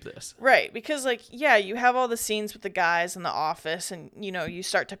escape this. Right, because like you have all the scenes with the guys in the office and you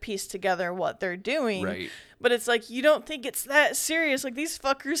start to piece together what they're doing. Right. But it's like you don't think it's that serious. Like these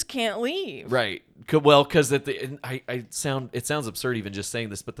fuckers can't leave. Right. Well, because at the end, it sounds absurd even just saying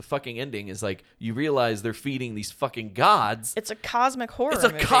this, but the fucking ending is like you realize they're feeding these fucking gods. It's a cosmic horror It's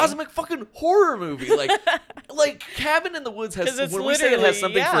a movie. cosmic fucking horror movie. Like Cabin in the Woods has 'Cause it's when we say it has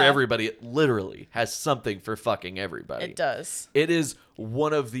something for yeah. everybody, it literally has something for fucking everybody. It does. It is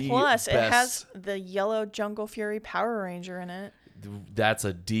one of the Plus, best. it has the yellow Jungle Fury Power Ranger in it. That's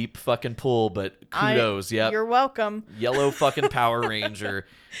a deep fucking pull, but kudos. Yep. You're welcome. Yellow fucking Power Ranger.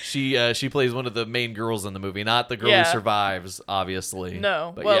 She plays one of the main girls in the movie, not the girl Yeah. who survives, obviously.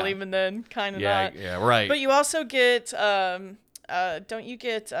 No. But Well, yeah. even then, kind of Yeah, not. yeah, right. But you also get, don't you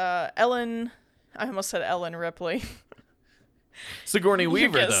get Ellen? I almost said Ellen Ripley. Sigourney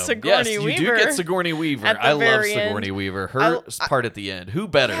Weaver, get though. Sigourney yes, you do Weaver get Sigourney Weaver. at the I love very Sigourney end. Weaver. Her part at the end. Who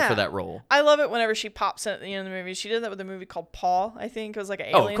better Yeah. for that role? I love it whenever she pops in at the end of the movie. She did that with a movie called Paul, I think. It was like an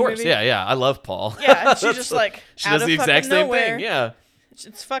alien Oh, of course. movie. Yeah. I love Paul. Yeah, and she's just like she out does of the exact fucking same nowhere. thing. Yeah.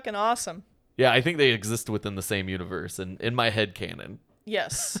 It's fucking awesome. Yeah, I think they exist within the same universe and in my head canon.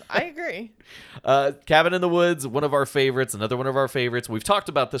 Yes, I agree. Cabin in the Woods, one of our favorites, another one of our favorites. We've talked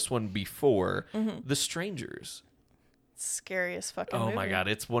about this one before. Mm-hmm. The Strangers. Scariest fucking Oh movie. my god,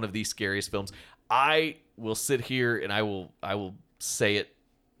 it's one of the scariest films. I will sit here and I will say it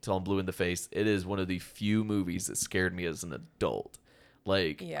till I'm blue in the face. It is one of the few movies that scared me as an adult.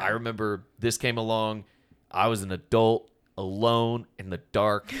 Like Yeah. I remember this came along, I was an adult alone in the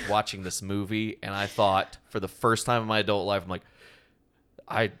dark watching this movie, and I thought for the first time in my adult life, I'm like,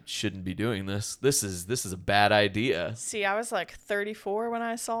 I shouldn't be doing this. This is a bad idea. See, I was like 34 when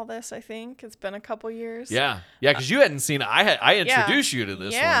I saw this, I think. It's been a couple years. Yeah, because you hadn't seen it. I introduced you to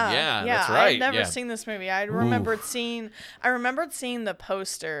this one. Yeah, that's right. I had never yeah. seen this movie. I remembered seeing the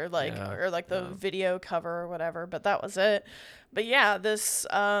poster, like Yeah, or like the video cover or whatever, but that was it. But yeah, this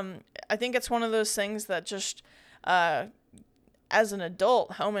I think it's one of those things that just as an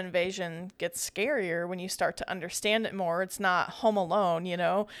adult, home invasion gets scarier when you start to understand it more. It's not Home Alone,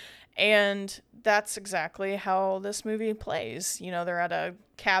 and that's exactly how this movie plays. They're at a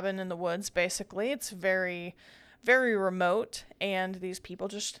cabin in the woods, basically. It's very, very remote, and these people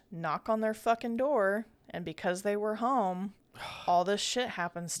just knock on their fucking door, and because they were home, all this shit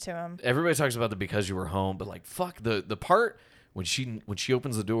happens to them. Everybody talks about the because you were home, but like fuck the part when she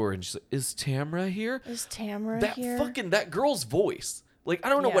opens the door and she's like, "Is Tamra here?" Is Tamara That here? fucking that girl's voice. Like I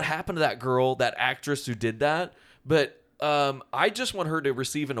don't know what Yeah. happened to that girl, that actress who did that, but I just want her to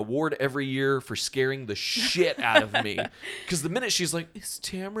receive an award every year for scaring the shit out of me. Because the minute she's like, "Is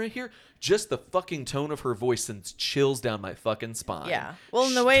Tamara here?" Just the fucking tone of her voice sends chills down my fucking spine. Yeah. Well,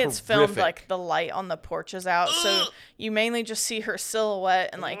 and the way it's filmed, Terrific. like the light on the porch is out, so you mainly just see her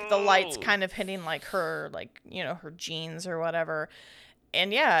silhouette and like the lights kind of hitting like her, like her jeans or whatever.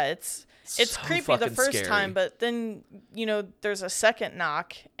 And yeah, it's So creepy the fucking first scary. time, but then there's a second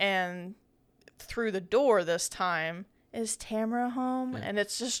knock, and through the door this time is Tamara home, and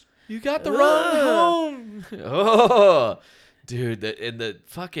it's just You got the wrong home. Oh, dude, and the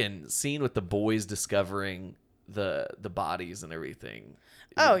fucking scene with the boys discovering the bodies and everything.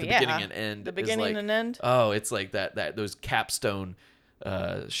 Oh, the yeah. beginning and end. The is beginning like, and end. Oh, it's like that. Those capstone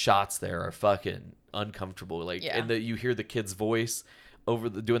shots there are fucking uncomfortable. Like, Yeah. and you hear the kid's voice over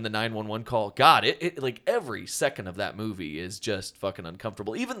doing the 911 call. God, it like every second of that movie is just fucking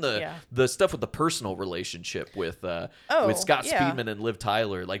uncomfortable. Even the stuff with the personal relationship with Scott yeah. Speedman and Liv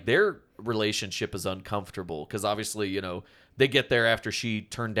Tyler, like their relationship is uncomfortable because obviously they get there after she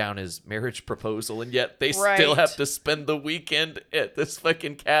turned down his marriage proposal, and yet they still Right. have to spend the weekend at this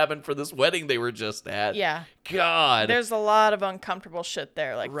fucking cabin for this wedding they were just at. Yeah. God. There's a lot of uncomfortable shit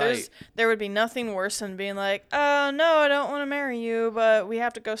there. Like Right. there would be nothing worse than being like, "Oh, no, I don't want to marry you, but we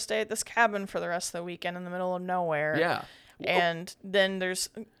have to go stay at this cabin for the rest of the weekend in the middle of nowhere." Yeah. And then there's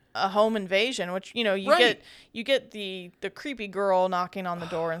a home invasion, which you Right. get the creepy girl knocking on the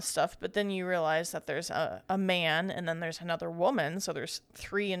door and stuff, but then you realize that there's a man and then there's another woman, so there's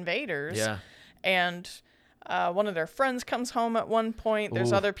 3 invaders. Yeah. And one of their friends comes home at one point.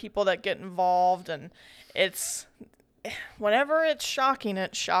 There's Ooh. other people that get involved, and it's whenever it's shocking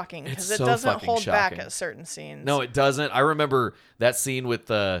because It's it so doesn't fucking hold back shocking. at certain scenes. No, it doesn't. I remember that scene with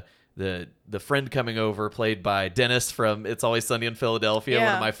the friend coming over, played by Dennis from It's Always Sunny in Philadelphia, one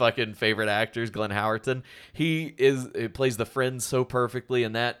Yeah. of my fucking favorite actors, Glenn Howerton. He plays the friend so perfectly,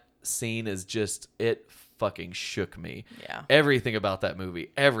 and that scene is just, it fucking shook me. Yeah. Everything about that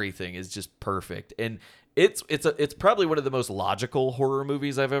movie, everything is just perfect. And it's probably one of the most logical horror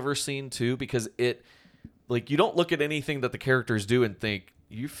movies I've ever seen too, because it like you don't look at anything that the characters do and think,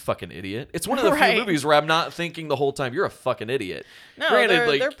 you fucking idiot. It's one of the Right. few movies where I'm not thinking the whole time, you're a fucking idiot. No,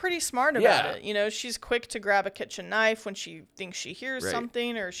 Granted, they're pretty smart about Yeah. it. You know, she's quick to grab a kitchen knife when she thinks she hears Right.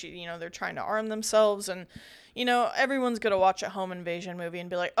 something, or they're trying to arm themselves. And, everyone's going to watch a home invasion movie and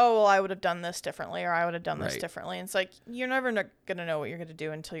be like, oh, well, I would have done this differently, or I would have done this Right. differently. And it's like, you're never going to know what you're going to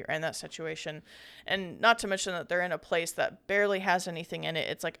do until you're in that situation. And not to mention that they're in a place that barely has anything in it.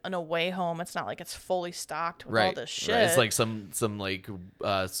 It's like an away home. It's not like it's fully stocked with all this shit. Right. It's like some like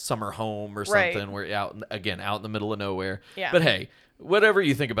summer home or Right. something where out in the middle of nowhere. Yeah. But hey, whatever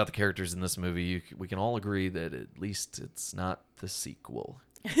you think about the characters in this movie, we can all agree that at least it's not the sequel.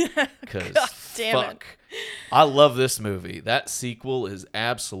 Because God damn it. fuck, I love this movie. That sequel is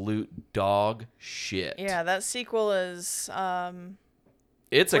absolute dog shit. Yeah, that sequel is...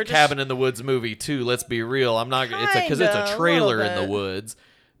 It's a We're just- Cabin in the Woods movie too. Let's be real. I'm not. Because it's Kinda, a a trailer little in the bit. woods.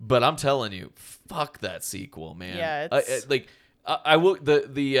 But I'm telling you, fuck that sequel, man. Yeah, it's- I will.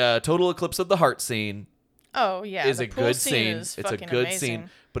 The Total Eclipse of the Heart scene Oh, yeah. is the a pool good scene. scene. Is It's a fucking good amazing. scene,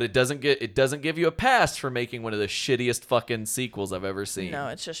 but it doesn't give you a pass for making one of the shittiest fucking sequels I've ever seen. No,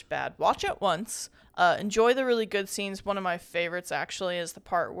 it's just bad. Watch it once. Enjoy the really good scenes. One of my favorites, actually, is the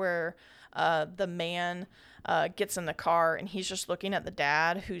part where the man gets in the car and he's just looking at the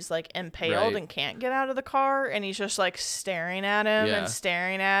dad who's like impaled Right. and can't get out of the car, and he's just like staring at him Yeah. and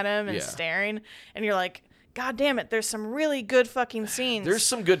staring at him and Yeah. staring, and you're like, God damn it, there's some really good fucking scenes. There's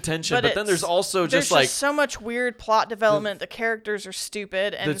some good tension, but then it's- there's also there's just like so much weird plot development. The characters are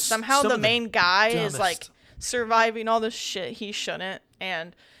stupid, and somehow some the of the main guy is like dumbest. surviving all this shit he shouldn't,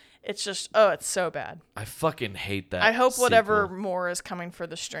 and it's just it's so bad. I fucking hate that. I hope whatever sequel. more is coming for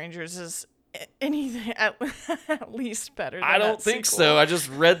The Strangers is anything at least better than I don't that think sequel. so. I just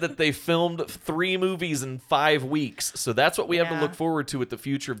read that they filmed 3 movies in 5 weeks. So that's what we have to Yeah. look forward to with the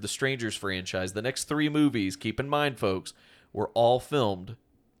future of the Strangers franchise. The next 3 movies, keep in mind, folks, were all filmed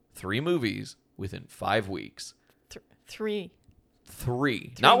 3 movies within 5 weeks. Three.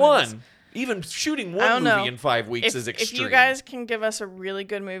 3. Not movies. 1. Even shooting I one don't movie know. in 5 weeks If, is if extreme. you guys can give us a really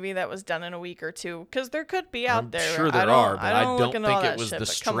good movie that was done in a week or two, because there could be out I'm there. sure there don't- are, but I look don't into all think it that was shit, the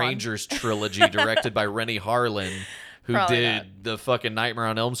but come on. Strangers trilogy directed by Rennie Harlan, who Probably did not. the fucking Nightmare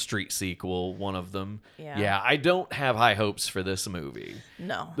on Elm Street sequel, one of them. Yeah. I don't have high hopes for this movie.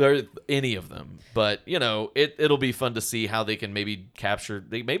 No. There any of them, but it'll be fun to see how they can maybe capture.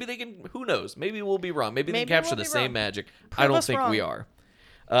 Maybe they can. Who knows? Maybe we'll be wrong. Maybe they Maybe can capture we'll the be same wrong. magic. I Prove don't us think we wrong. are.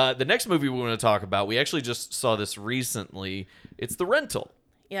 The next movie we want to talk about, we actually just saw this recently. It's The Rental.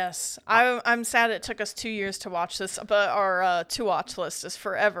 Yes, I'm sad it took us 2 years to watch this, but our to watch list is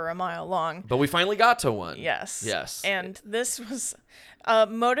forever a mile long. But we finally got to one. Yes. Yes. And this was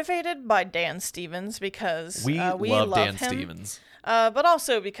motivated by Dan Stevens because We we love Dan him, Stevens. but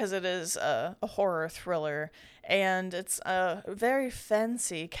also because it is a horror thriller, and it's a very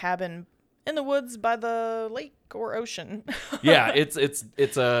fancy cabin in the woods by the lake or ocean. Yeah, it's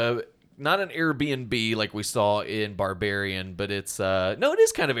a not an Airbnb like we saw in Barbarian, but it's no, it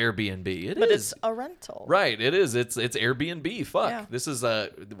is kind of Airbnb. It is. But it's a rental. Right, it is. It's Airbnb. Fuck. Yeah. This is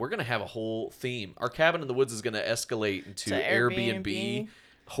we're going to have a whole theme. Our Cabin in the Woods is going to escalate into To Airbnb, Airbnb.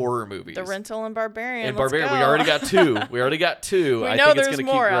 horror movies. The rental and Barbarian. and let's Barbarian, we go. already got 2. We already got 2. We I know think it's there's going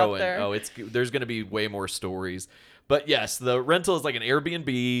to keep more out growing. there. Oh, there's going to be way more stories. But yes, the rental is like an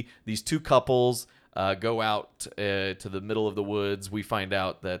Airbnb. These 2 couples go out to the middle of the woods. We find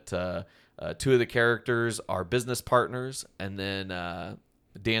out that 2 of the characters are business partners, and then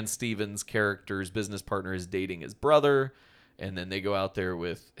Dan Stevens' character's business partner is dating his brother, and then they go out there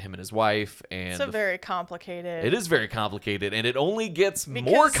with him and his wife. And It's a very complicated. it is very complicated, and it only gets more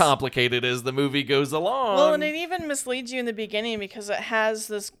Because- complicated as the movie goes along. Well, and it even misleads you in the beginning because it has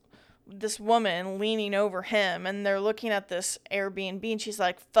this woman leaning over him, and they're looking at this Airbnb, and she's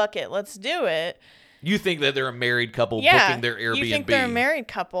like, "Fuck it, let's do it." You think that they're a married couple Yeah, booking their Airbnb. you think they're a married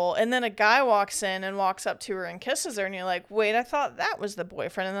couple, and then a guy walks in and walks up to her and kisses her, and you're like, "Wait, I thought that was the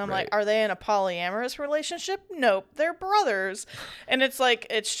boyfriend." And I'm like, Right. "Are they in a polyamorous relationship?" Nope, they're brothers, and it's like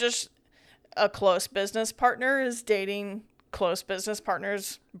it's just a close business partner is dating close business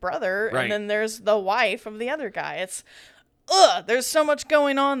partner's brother, Right. and then there's the wife of the other guy. It's there's so much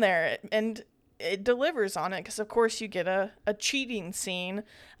going on there, and it delivers on it because of course you get a cheating scene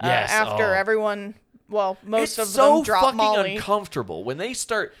Yes, after oh. everyone. Well, most It's of so them drop fucking Molly. uncomfortable when they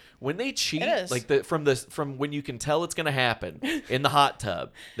cheat. It is. Like from when you can tell it's gonna happen in the hot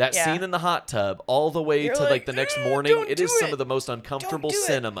tub. That Yeah. scene in the hot tub, all the way You're to like, the next "Eh, morning. don't It is do some it. of the most uncomfortable do it."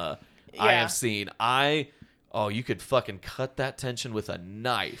 cinema I Yeah. have seen. You could fucking cut that tension with a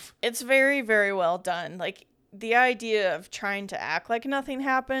knife. It's very, very well done. Like the idea of trying to act like nothing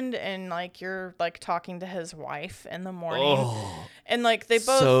happened and like you're like talking to his wife in the morning and like they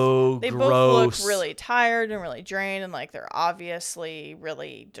both both look really tired and really drained and like they're obviously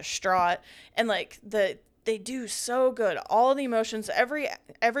really distraught and like they do so good. All the emotions,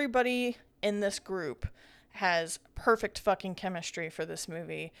 everybody in this group has perfect fucking chemistry for this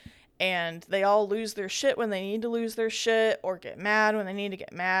movie. And they all lose their shit when they need to lose their shit or get mad when they need to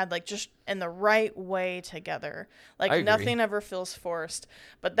get mad. Like, just in the right way together. Like, nothing ever feels forced.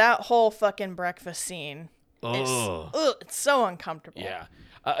 But that whole fucking breakfast scene, it's so uncomfortable. Yeah.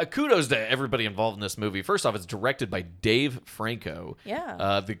 Kudos to everybody involved in this movie. First off, it's directed by Dave Franco.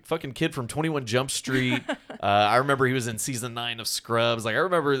 Yeah. The fucking kid from 21 Jump Street. I remember he was in season 9 of Scrubs. Like, I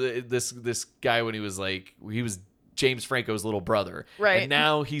remember this guy when he was James Franco's little brother. Right. And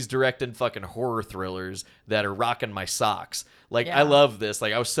now he's directing fucking horror thrillers that are rocking my socks. Like, I love this.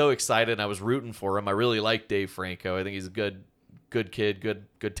 Like, I was so excited and I was rooting for him. I really like Dave Franco. I think he's a good kid,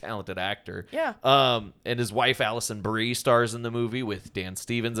 good talented actor. Yeah. And his wife Allison Brie stars in the movie with Dan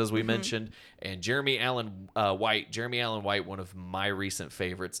Stevens, as we mentioned, and Jeremy Allen White. Jeremy Allen White, one of my recent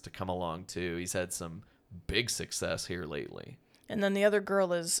favorites to come along too. He's had some big success here lately. And then the other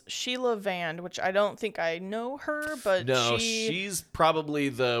girl is Sheila Vand, which I don't think I know her, but she's probably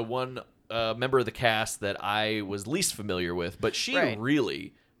the one member of the cast that I was least familiar with, but she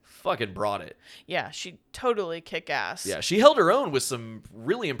really fucking brought it. Yeah, she totally kick ass. Yeah, she held her own with some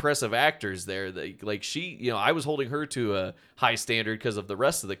really impressive actors there. I was holding her to a high standard because of the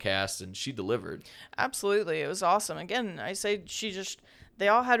rest of the cast, and she delivered. Absolutely, it was awesome. Again, I say they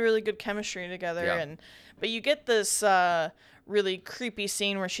all had really good chemistry together, but you get this really creepy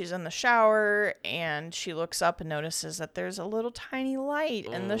scene where she's in the shower and she looks up and notices that there's a little tiny light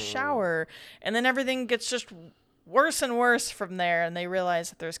in the shower, and then everything gets just worse and worse from there, and they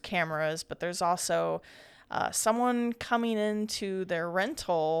realize that there's cameras, but there's also someone coming into their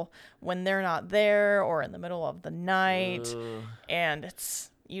rental when they're not there or in the middle of the night, and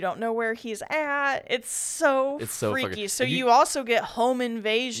you don't know where he's at. It's so freaky. So you also get home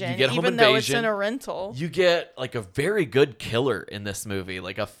invasion, though it's in a rental. You get like a very good killer in this movie,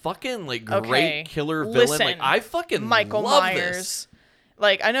 like a fucking great killer villain. Like, I fucking Michael love Myers. This.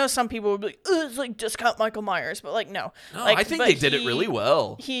 Like, I know some people would be like, it's like discount Michael Myers, but like, no. I think they did it really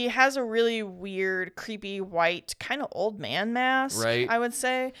well. He has a really weird, creepy, white, kind of old man mask, I would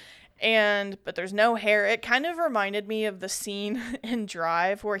say. But there's no hair. It kind of reminded me of the scene in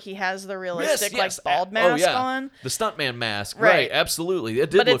Drive where he has the realistic bald mask on. The stuntman mask. Right, absolutely. It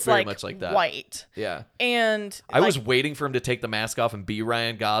did look very much like that. White. Yeah. And I was waiting for him to take the mask off and be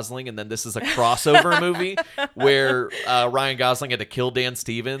Ryan Gosling, and then this is a crossover movie where Ryan Gosling had to kill Dan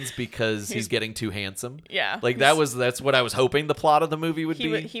Stevens because he's getting too handsome. Yeah. Like that's what I was hoping the plot of the movie would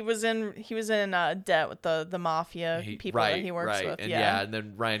be. He was in debt with the mafia people that he works with. And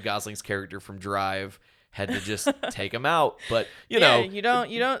then Ryan Gosling character from Drive had to just take him out, but you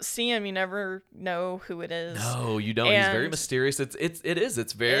don't see him, you never know who it is. No, you don't. He's very mysterious.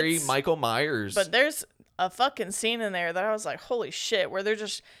 It's very Michael Myers. But there's a fucking scene in there that I was like, holy shit, where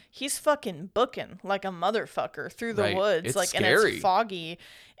he's fucking booking like a motherfucker through the woods. It's like scary. And it's foggy.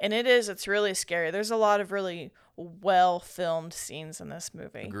 And it's really scary. There's a lot of really well filmed scenes in this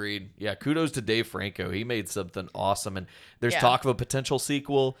movie. Agreed. Yeah, kudos to Dave Franco. He made something awesome, and there's talk of a potential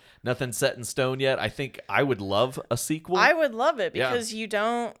sequel. Nothing set in stone yet. I think I would love a sequel. I would love it because you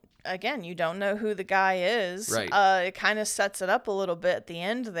don't know who the guy is. Right. It kind of sets it up a little bit at the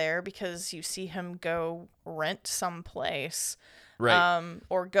end there because you see him go rent someplace. Right.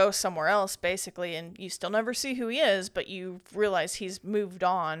 Or go somewhere else, basically, and you still never see who he is, but you realize he's moved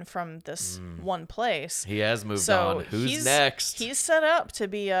on from this one place. He has moved on. Who's next? He's set up to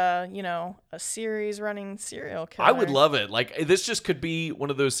be a series-running serial killer. I would love it. Like, this just could be one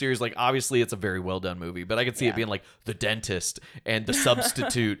of those series. Like, obviously, it's a very well-done movie, but I could see it being like The Dentist and The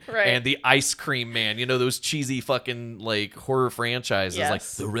Substitute and The Ice Cream Man. You know, those cheesy fucking, like, horror franchises like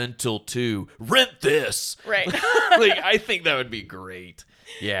The Rental 2. Rent this! Right. Like, I think that would be great.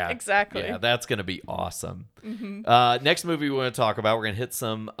 Yeah. Exactly. Yeah, that's going to be awesome. Mm-hmm. Next movie we want to talk about, we're going to hit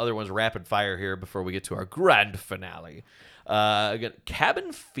some other ones rapid fire here before we get to our grand finale. Again,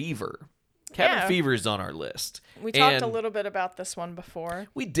 Cabin Fever. Cabin Fever is on our list. We talked a little bit about this one before.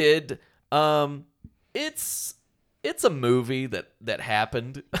 We did. It's a movie that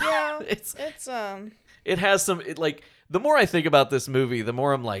happened. Yeah. It has some the more I think about this movie, the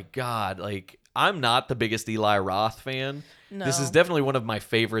more I'm like, God, like, I'm not the biggest Eli Roth fan. No. This is definitely one of my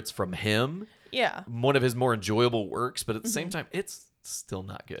favorites from him. Yeah. One of his more enjoyable works, but at the same time, it's still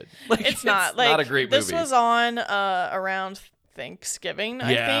not good. It's not a great movie. This was on around Thanksgiving, Yeah,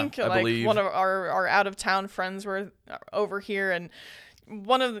 I think. I Like believe. one of our out of town friends were over here, and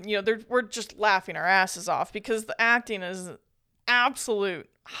one of we're just laughing our asses off because the acting is absolute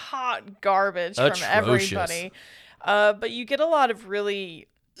hot garbage from Atrocious. everybody. But you get a lot of really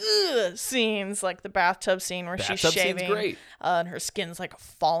scenes, like the bathtub scene where she's Bathtub scene's shaving, great. and her skin's like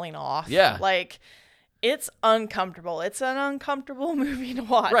falling off. Yeah. Like, it's uncomfortable. It's an uncomfortable movie to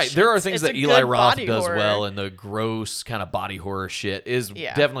watch. Right. There are It's things a that Eli good Roth body does horror. well, and the gross kind of body horror shit is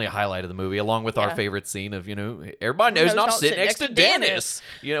definitely a highlight of the movie, along with our Yeah. favorite scene of, everybody knows not to sit next to Dennis.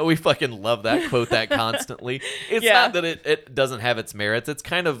 We fucking love that, quote that constantly. It's Yeah. not that it doesn't have its merits. It's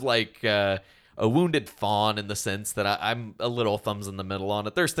kind of like a wounded fawn in the sense that I'm a little thumbs in the middle on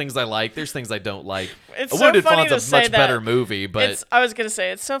it. There's things I like. There's things I don't like. It's A so Wounded funny Fawn's to a say much that. better movie, but I was gonna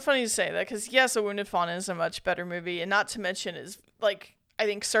say it's so funny to say that because yes, A Wounded Fawn is a much better movie, and not to mention is like I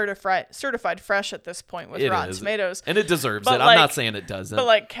think certified fresh at this point with it Rotten is. Tomatoes. And it deserves But it. I'm not like- saying it doesn't. But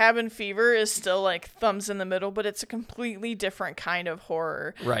like Cabin Fever is still like thumbs in the middle, but it's a completely different kind of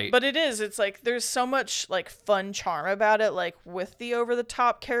horror. Right. But it's like there's so much like fun charm about it, like with the over the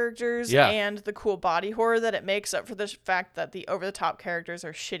top characters Yeah. and the cool body horror that it makes up for the fact that the over the top characters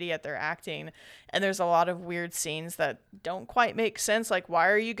are shitty at their acting. And there's a lot of weird scenes that don't quite make sense. Like, why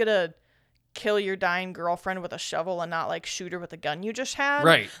are you gonna kill your dying girlfriend with a shovel and not like shoot her with a gun you just had?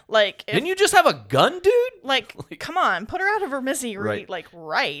 Right. Like, Didn't you just have a gun, dude? like, come on, put her out of her misery. Right. Like,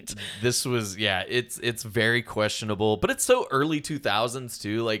 right. This was it's very questionable, but it's so early 2000s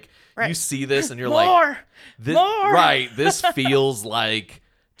too. Like you Right. see this and you're More. like, this, More. right? This feels like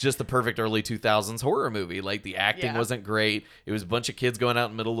just the perfect early 2000s horror movie. Like the acting Yeah. wasn't great. It was a bunch of kids going out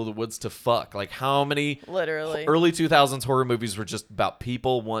in the middle of the woods to fuck. Like how many Literally. early 2000s horror movies were just about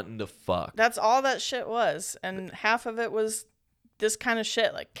people wanting to fuck? That's all that shit was. And half of it was this kind of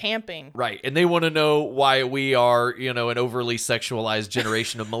shit, like camping. Right. And they want to know why we are, an overly sexualized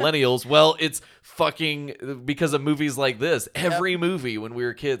generation of millennials. Well, it's fucking because of movies like this. Every movie when we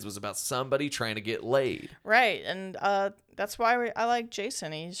were kids was about somebody trying to get laid. Right. And that's why I like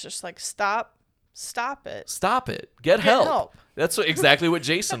Jason. He's just like, stop it. Stop it. Get help. That's exactly what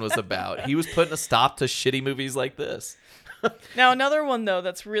Jason was about. He was putting a stop to shitty movies like this. Now, another one, though,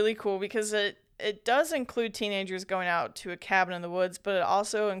 that's really cool because it does include teenagers going out to a cabin in the woods, but it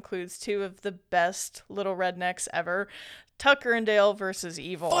also includes two of the best little rednecks ever, Tucker and Dale versus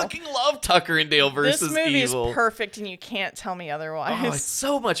Evil. Fucking love Tucker and Dale versus this movie Evil. is perfect, and you can't tell me otherwise. Oh, it's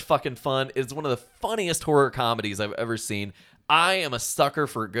so much fucking fun. It's one of the funniest horror comedies I've ever seen. I am a sucker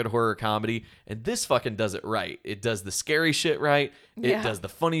for a good horror comedy, and this fucking does it right. It does the scary shit right. It Yeah. does the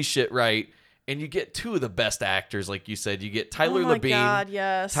funny shit right. And you get two of the best actors, like you said. You get Tyler Oh my Labine. God,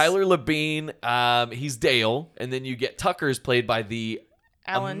 yes. Tyler Labine, he's Dale. And then you get Tucker's played by the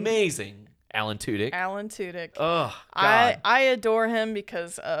amazing Alan Tudyk. Alan Tudyk. Oh, God. I adore him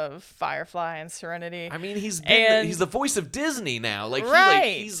because of Firefly and Serenity. I mean, he's And- the voice of Disney now. Like,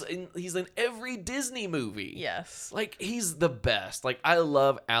 Right. he's in every Disney movie. Yes. Like, he's the best. Like, I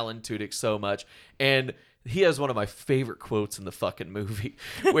love Alan Tudyk so much. And he has one of my favorite quotes in the fucking movie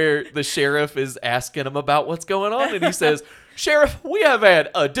where the sheriff is asking him about what's going on. And he says, "Sheriff, we have had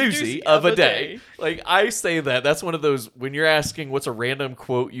a doozy of a day." Like, I say that. That's one of those, when you're asking what's a random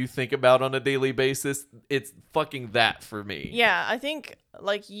quote you think about on a daily basis, it's fucking that for me. Yeah, I think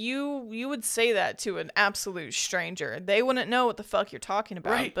like you would say that to an absolute stranger. They wouldn't know what the fuck you're talking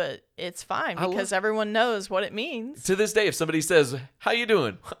about, Right. but it's fine I because everyone knows what it means. To this day, if somebody says, "How you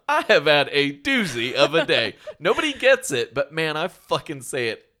doing?" I have had a doozy of a day. Nobody gets it, but man, I fucking say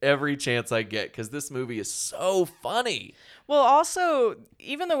it every chance I get because this movie is so funny. Well, also,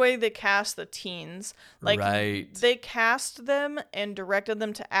 even the way they cast the teens, like Right. they cast them and directed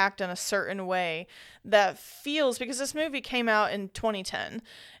them to act in a certain way that feels, because this movie came out in 2010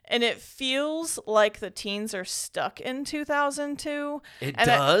 and it feels like the teens are stuck in 2002. It And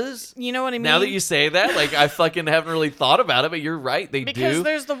does. You know what I mean? Now that you say that, like, I fucking haven't really thought about it, but you're right. They Because do.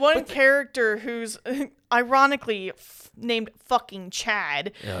 there's the one character who's ironically named fucking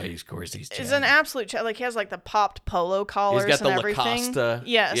Chad. Oh, of course he's Is an absolute Chad. Like he has like the popped polo collars He's got and the everything. Lacoste.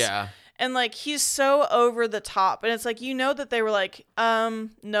 Yes. Yeah. And like he's so over the top, and it's like you know that they were like,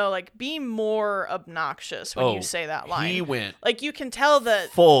 no, like be more obnoxious when you say that line. He went Like you can tell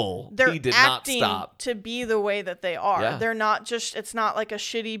that full. they're He did not acting stop. to be the way that they are. Yeah. They're not just. It's not like a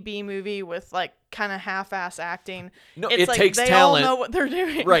shitty B movie with like kind of half-ass acting. No, it's it like takes they talent. all know what they're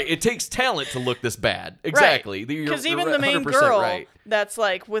doing. Right. It takes talent to look this bad. Exactly. Because You're even the main 100% girl right. that's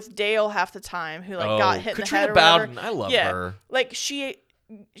like with Dale half the time, who like Oh, got hit in the Katrina head or Bowden, whatever. I love yeah, her. Like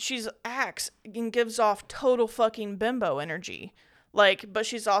she's acts and gives off total fucking bimbo energy. Like, but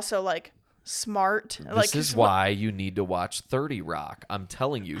she's also like smart. This is why you need to watch 30 Rock. I'm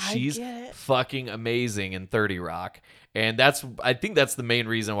telling you, she's get it. fucking amazing in 30 Rock. And I think that's the main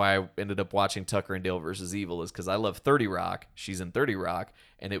reason why I ended up watching Tucker and Dale versus Evil, is because I love 30 Rock. She's in 30 Rock,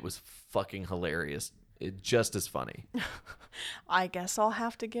 and it was fucking hilarious. Just as funny. I guess I'll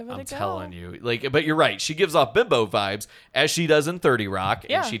have to give it a go. I'm telling you. But you're right. She gives off bimbo vibes, as she does in 30 Rock,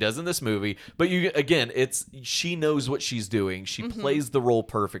 and she does in this movie. But she knows what she's doing. She plays the role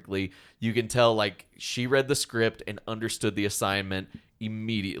perfectly. You can tell, she read the script and understood the assignment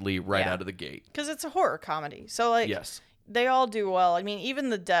immediately right out of the gate. Because it's a horror comedy. So, yes. They all do well. I mean, even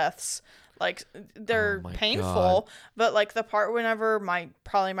the deaths, they're painful. God. But, the part whenever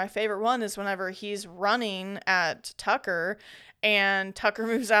probably my favorite one is whenever he's running at Tucker and Tucker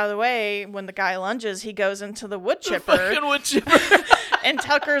moves out of the way. When the guy lunges, he goes into the wood chipper. Fucking wood chipper. And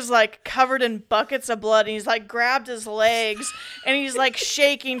Tucker's covered in buckets of blood, and he's grabbed his legs, and he's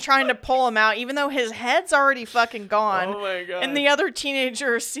shaking, trying to pull him out, even though his head's already fucking gone. Oh my God. And the other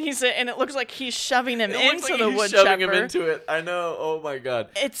teenager sees it, and it looks like he's shoving him into the wood shoving chipper. him into it. I know. Oh my God.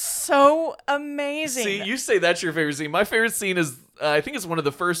 It's so amazing. See, you say that's your favorite scene. My favorite scene is, I think it's one of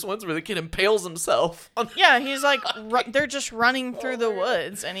the first ones where the kid impales himself. Yeah, he's they're just running through the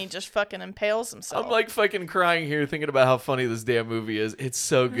woods, and he just fucking impales himself. I'm fucking crying here thinking about how funny this damn movie is. It's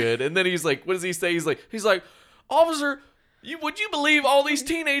so good. And then he's what does he say? He's like, officer, would you believe all these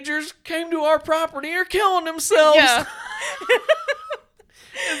teenagers came to our property are killing themselves? Yeah.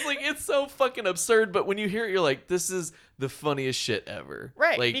 It's so fucking absurd. But when you hear it, you're like, this is the funniest shit ever.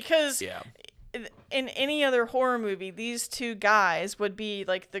 Right. Because in any other horror movie, these two guys would be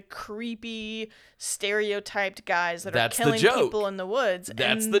the creepy, stereotyped guys that are killing people in the woods.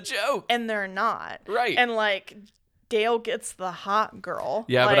 That's the joke. And they're not. Right. And Dale gets the hot girl.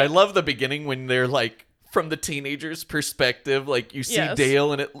 Yeah, but I love the beginning when they're from the teenager's perspective, you see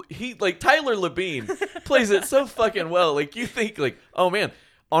Dale and he Tyler Labine plays it so fucking well. You think oh man,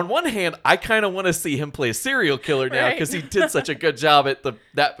 on one hand, I kind of want to see him play a serial killer now because he did such a good job at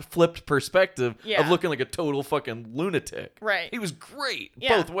that flipped perspective of looking like a total fucking lunatic. Right. He was great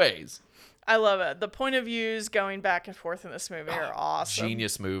both ways. I love it. The point of views going back and forth in this movie are awesome.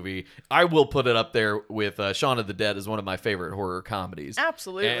 Genius movie. I will put it up there with Shaun of the Dead as one of my favorite horror comedies.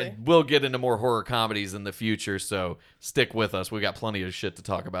 Absolutely. And we'll get into more horror comedies in the future, so stick with us. We got plenty of shit to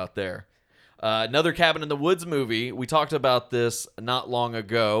talk about there. Another Cabin in the Woods movie. We talked about this not long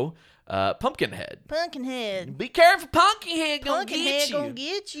ago. Pumpkinhead. Pumpkinhead. Be careful, Pumpkinhead gonna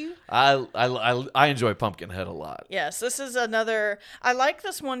get you. I enjoy Pumpkinhead a lot. Yes, this is another. I like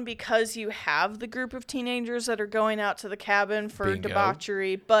this one because you have the group of teenagers that are going out to the cabin for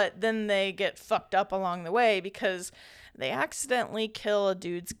debauchery, but then they get fucked up along the way because they accidentally kill a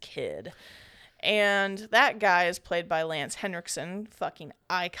dude's kid. And that guy is played by Lance Henriksen, fucking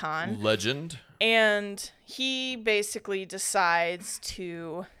icon. Legend. And he basically decides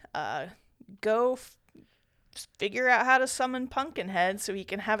to go figure out how to summon Pumpkinhead so he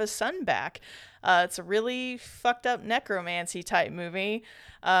can have his son back. It's a really fucked up necromancy type movie.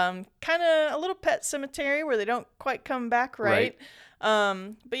 Kind of a little Pet Cemetery where they don't quite come back right.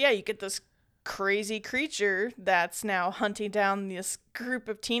 But yeah, you get this crazy creature that's now hunting down this group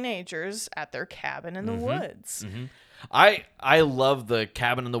of teenagers at their cabin in the woods. Mm-hmm. I love the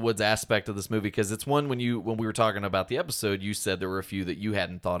Cabin in the Woods aspect of this movie because it's one when we were talking about the episode, you said there were a few that you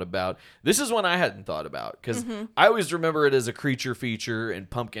hadn't thought about. This is one I hadn't thought about because I always remember it as a creature feature and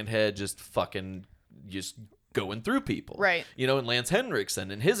Pumpkinhead just going through people. Right. And Lance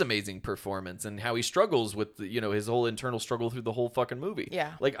Henriksen and his amazing performance and how he struggles with his whole internal struggle through the whole fucking movie.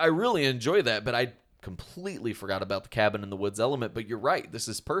 Yeah. I really enjoy that, but I completely forgot about the Cabin in the Woods element, but you're right. This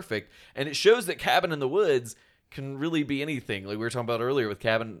is perfect. And it shows that Cabin in the Woods can really be anything. Like we were talking about earlier with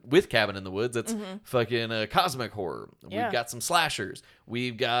Cabin in the Woods, it's fucking cosmic horror. Yeah. We've got some slashers.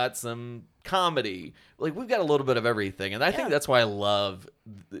 We've got some comedy. We've got a little bit of everything. And I think that's why I love,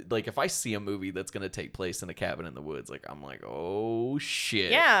 if I see a movie that's going to take place in a cabin in the woods, I'm like, oh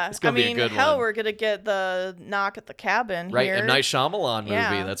shit. Yeah. It's going to be a good one. We're going to get the Knock at the Cabin right, here. a Night Shyamalan movie.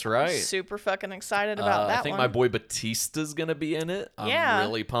 Yeah. That's right. Super fucking excited about that one. I think my boy Batista's going to be in it. I'm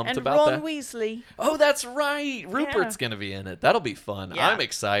really pumped and about that. And Ron Weasley. Oh, that's right. Rupert's going to be in it. That'll be fun. Yeah. I'm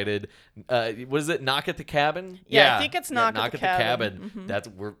excited. What is it? Knock at the Cabin? Yeah, I think it's Knock at the Cabin. Mm-hmm. That's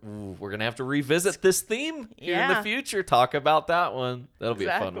we're going to have to revisit this theme here in the future. Talk about that one. That'll be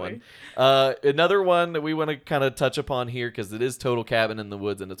a fun one. Another one that we want to kind of touch upon here because it is total Cabin in the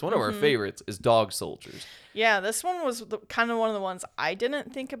Woods and it's one of our favorites is Dog Soldiers. Yeah, this one was kind of one of the ones I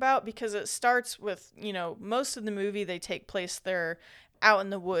didn't think about because it starts with, most of the movie they take place there out in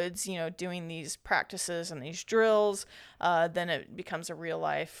the woods, doing these practices and these drills, then it becomes a real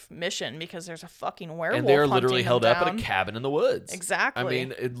life mission because there's a fucking werewolf. And they're literally hunting held them up at down. a cabin in the woods. Exactly. I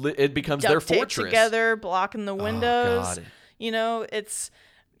mean, it becomes Duct their taped fortress. together, blocking the windows. God. It's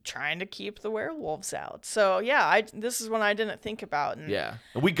trying to keep the werewolves out. So yeah, this is one I didn't think about. And Yeah.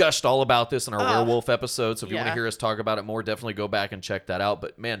 And we gushed all about this in our werewolf episode. So if you want to Yeah. hear us talk about it more, definitely go back and check that out.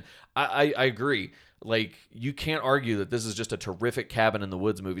 But man, I agree. Like, you can't argue that this is just a terrific Cabin in the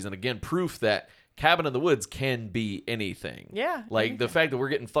Woods movies. And again, proof that Cabin in the Woods can be anything. Yeah, Like the fact that we're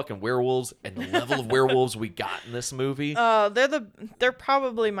getting fucking werewolves and the level of werewolves we got in this movie. they're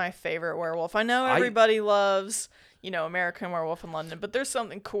probably my favorite werewolf. I know everybody loves, American Werewolf in London, but there's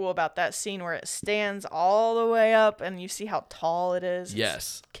something cool about that scene where it stands all the way up and you see how tall it is. Yes.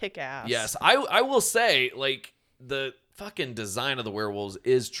 It's kick ass. Yes. I will say, like, the fucking design of the werewolves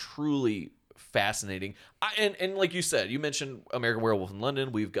is truly fascinating. And like you said, you mentioned American Werewolf in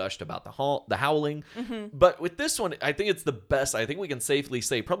London. We've gushed about the Howling. But with this one, I think it's the best. I think we can safely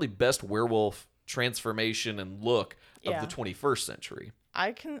say probably best werewolf transformation and look of the 21st century.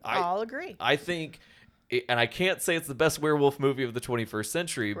 I'll agree. I think, and I can't say it's the best werewolf movie of the 21st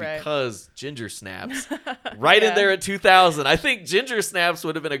century because Ginger Snaps, right in there at 2000. I think Ginger Snaps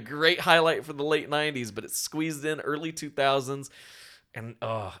would have been a great highlight for the late 90s, but it's squeezed in early 2000s. And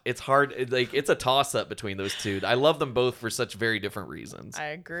it's hard. It's a toss up between those two. I love them both for such very different reasons. I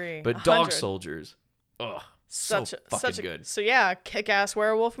agree. But 100. Dog Soldiers, such fucking good. So yeah, kick-ass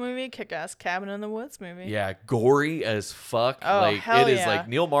werewolf movie, kick-ass Cabin in the Woods movie. Yeah, gory as fuck. Oh, hell it is yeah. like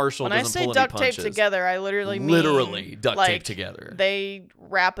Neil Marshall When I doesn't say pull any duct tape punches. together, I literally mean duct like, tape together. They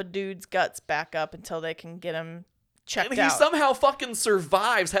wrap a dude's guts back up until they can get him checked And he out. somehow fucking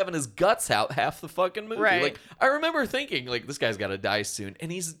survives having his guts out half the fucking movie. Right. Like, I remember thinking, like, this guy's got to die soon.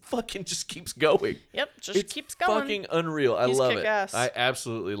 And he's fucking just keeps going. Yep, just keeps going. Fucking unreal. I He's love kick-ass. it. I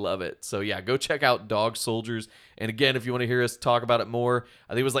absolutely love it. So, yeah, go check out Dog Soldiers. And again, if you want to hear us talk about it more,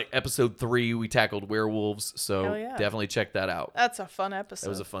 I think it was like episode 3 we tackled werewolves. So Hell yeah. definitely check that out. That's a fun episode. That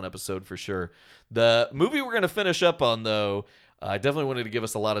was a fun episode for sure. The movie we're going to finish up on, though, I definitely wanted to give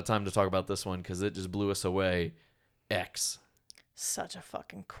us a lot of time to talk about this one because it just blew us away. X. Such a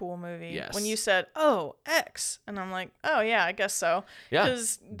fucking cool movie. Yes. When you said, "Oh, X," and I'm like, "Oh yeah, I guess so." Yeah.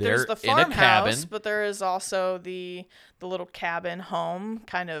 Because They're there's the in a farmhouse, cabin. but there is also the little cabin home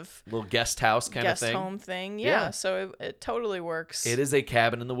kind of Little guest house kind of guest thing. home thing. Yeah. Yeah. So it totally works. It is a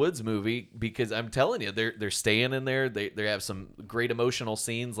Cabin in the Woods movie because I'm telling you, they're staying in there. They have some great emotional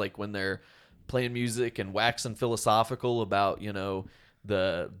scenes, like when they're playing music and waxing philosophical about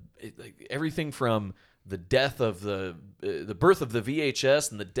everything from the death of the birth of the VHS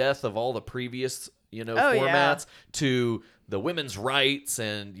and the death of all the previous formats to the women's rights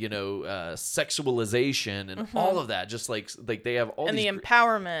and sexualization and all of that. Just like they have all and these the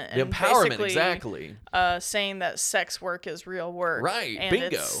empowerment. the and empowerment, basically, exactly. Saying that sex work is real work. Right, And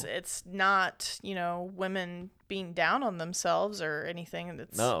bingo. It's not, women being down on themselves or anything.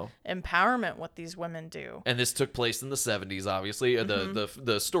 It's empowerment what these women do. And this took place in the 70s, obviously.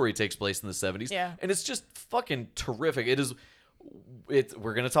 The story takes place in the 70s. Yeah. And it's just fucking terrific.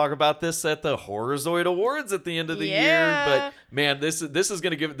 We're going to talk about this at the Horrorzoid Awards at the end of the year. But, man, this is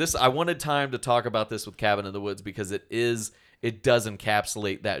going to give this. I wanted time to talk about this with Cabin in the Woods because it does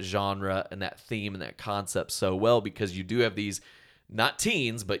encapsulate that genre and that theme and that concept so well because you do have these not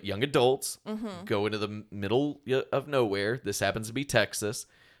teens, but young adults go into the middle of nowhere. This happens to be Texas.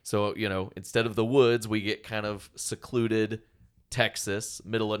 So, instead of the woods, we get kind of secluded Texas,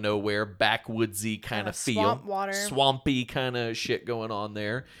 middle of nowhere, backwoodsy kind of feel. Swamp water. Swampy kind of shit going on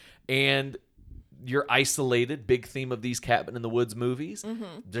there. And you're isolated. Big theme of these Cabin in the Woods movies.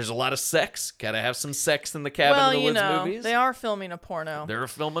 There's a lot of sex. Gotta have some sex in the Cabin in the Woods movies. They are filming a porno. They're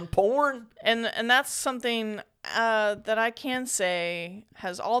filming porn. And that's something that I can say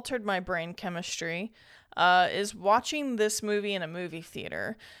has altered my brain chemistry, is watching this movie in a movie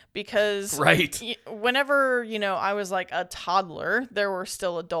theater. Because whenever, I was like a toddler, there were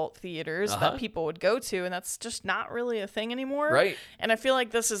still adult theaters that people would go to, and that's just not really a thing anymore. Right. And I feel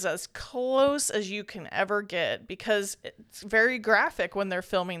like this is as close as you can ever get because it's very graphic when they're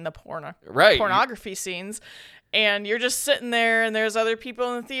filming the pornography scenes. And you're just sitting there, and there's other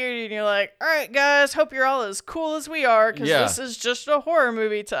people in the theater, and you're like, all right, guys, hope you're all as cool as we are, because this is just a horror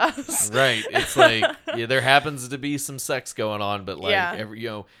movie to us. Right. It's like, there happens to be some sex going on, but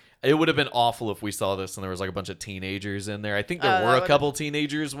it would have been awful if we saw this and there was like a bunch of teenagers in there. I think there were a couple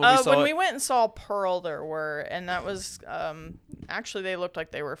teenagers when we saw it. When we went and saw Pearl, there were, and that was, actually, they looked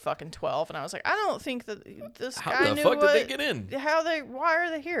like they were fucking 12, and I was like, I don't think that this guy knew How the fuck did they get in? Why are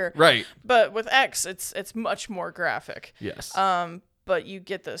they here? Right. But with X, it's much more graphic. Yes. But you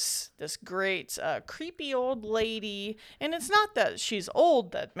get this great creepy old lady, and it's not that she's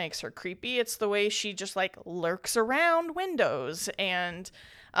old that makes her creepy. It's the way she just like lurks around windows, and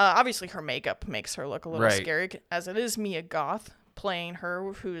obviously her makeup makes her look a little scary, as it is Mia Goth playing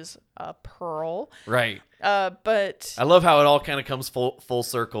her, who's Pearl. Right. But I love how it all kind of comes full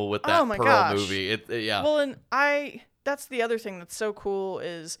circle with that Pearl movie. Yeah. Well, and that's the other thing that's so cool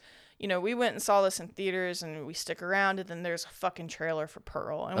is, you know, we went and saw this in theaters and we stick around, and then there's a fucking trailer for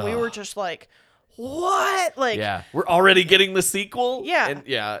Pearl, and we were just like, what? Like, yeah, we're already getting the sequel.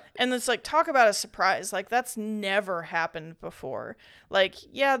 Yeah. And it's like, talk about a surprise. Like, that's never happened before. Like,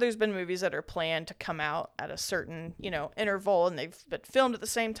 yeah, there's been movies that are planned to come out at a certain, you know, interval, and they've been filmed at the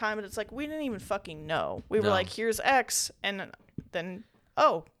same time, and it's like, we didn't even fucking know. We were like, here's X, and then,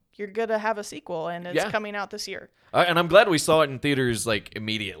 oh, you're gonna have a sequel, and it's coming out this year. And I'm glad we saw it in theaters like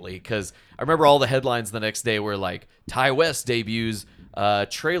immediately, because I remember all the headlines the next day were like, Ty West debuts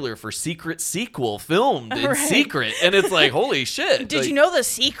trailer for secret sequel filmed in secret, and it's like, holy shit! Did you know the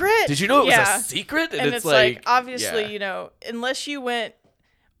secret? Did you know it was a secret? And it's like obviously, you know, unless you went,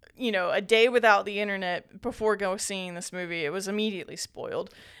 you know, a day without the internet before seeing this movie, it was immediately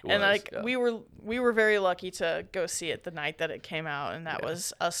spoiled. We were very lucky to go see it the night that it came out, and that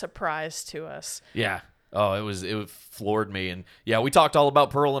was a surprise to us. Yeah. Oh, it floored me. And yeah, we talked all about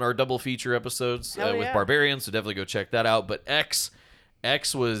Pearl in our double feature episodes with Barbarian, so definitely go check that out. But X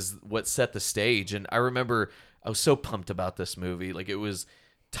was what set the stage, and I remember I was so pumped about this movie. Like, it was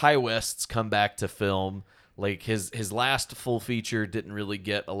Ty West's comeback to film. Like, his last full feature didn't really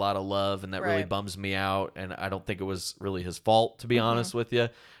get a lot of love, and that really bums me out, and I don't think it was really his fault, to be honest with you.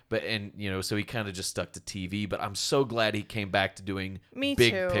 But, and, you know, so he kind of just stuck to TV, but I'm so glad he came back to doing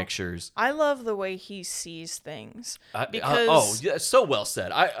big pictures. I love the way he sees things. Because so well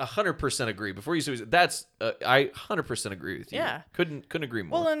said. I 100% agree. Before you say that's, I 100% agree with you. Yeah. Couldn't agree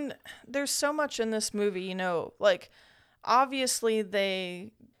more. Well, and there's so much in this movie, you know, like,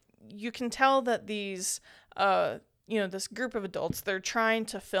 obviously you can tell that these, you know, this group of adults, they're trying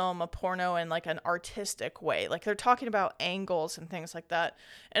to film a porno in like an artistic way. Like, they're talking about angles and things like that.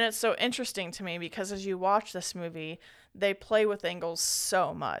 And it's so interesting to me because as you watch this movie, they play with angles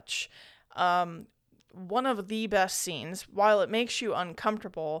so much. One of the best scenes, while it makes you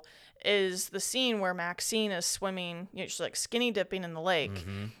uncomfortable, is the scene where Maxine is swimming, you know, she's like skinny dipping in the lake.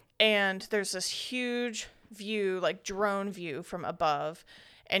 Mm-hmm. And there's this huge view, like drone view from above.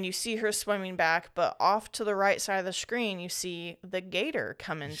 And you see her swimming back, but off to the right side of the screen, you see the gator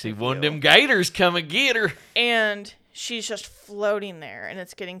come into view. One of them gators come and get her. And she's just floating there, and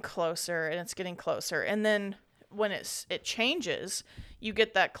it's getting closer, and it's getting closer. And then when it changes, you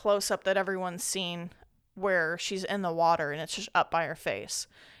get that close-up that everyone's seen where she's in the water, and it's just up by her face.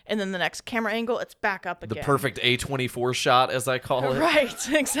 And then the next camera angle, it's back up again. The perfect A24 shot, as I call it. Right,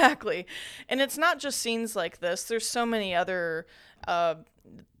 exactly. And it's not just scenes like this. There's so many other...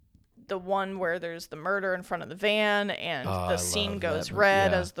 the one where there's the murder in front of the van, and the scene goes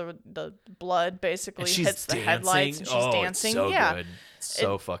red as the blood basically hits the headlights, and she's dancing. It's so good.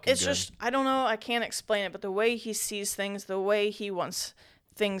 So fucking good. It's just, I don't know, I can't explain it, but the way he sees things, the way he wants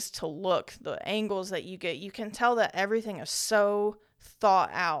things to look, the angles that you get, you can tell that everything is so thought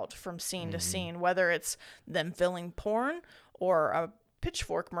out from scene to scene, whether it's them filming porn or a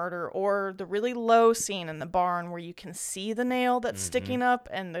pitchfork murder, or the really low scene in the barn where you can see the nail that's sticking up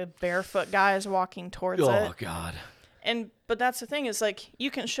and the barefoot guy is walking towards it. Oh God. But that's the thing, is like,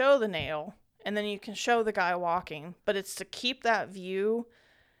 you can show the nail and then you can show the guy walking, but it's to keep that view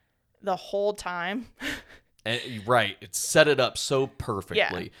the whole time. Right. It set it up so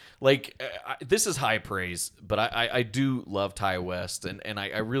perfectly. Yeah. Like, this is high praise, but I do love Ty West, and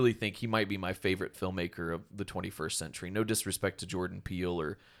I really think he might be my favorite filmmaker of the 21st century. No disrespect to Jordan Peele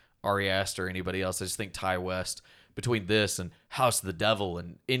or Ari Aster or anybody else. I just think Ty West, between this and House of the Devil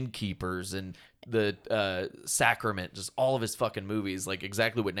and Innkeepers and the Sacrament, just all of his fucking movies, like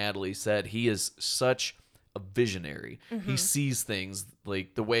exactly what Natalie said, he is such a visionary. He sees things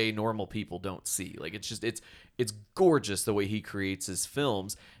like the way normal people don't see. Like, it's just it's gorgeous the way he creates his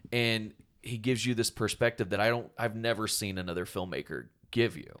films, and he gives you this perspective that I've never seen another filmmaker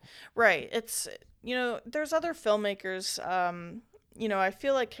give you. Right. It's, you know, there's other filmmakers you know, I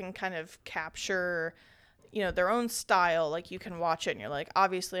feel like can kind of capture, you know, their own style. Like, you can watch it and you're like,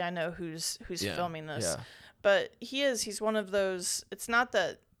 obviously I know who's filming this. Yeah. But he's one of those, it's not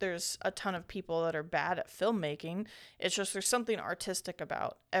that there's a ton of people that are bad at filmmaking. It's just there's something artistic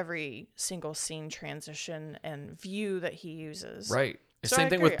about every single scene transition and view that he uses. Right. So same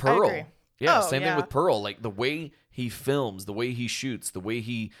thing with Pearl. Yeah, same thing with Pearl. Like, the way he films, the way he shoots, the way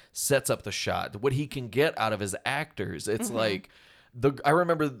he sets up the shot, what he can get out of his actors. It's like, I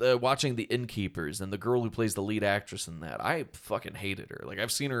remember watching The Innkeepers, and the girl who plays the lead actress in that, I fucking hated her. Like,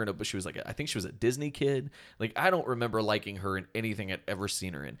 I've seen her but she was like, I think she was a Disney kid. Like, I don't remember liking her in anything I'd ever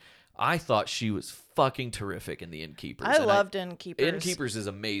seen her in. I thought she was fucking terrific in The Innkeepers. I loved Innkeepers. Innkeepers is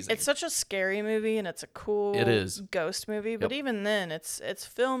amazing. It's such a scary movie, and it's a cool ghost movie. But even then, it's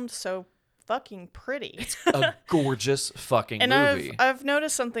filmed so fucking pretty. It's a gorgeous fucking movie. And I've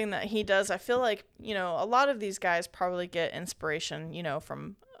noticed something that he does. I feel like, a lot of these guys probably get inspiration,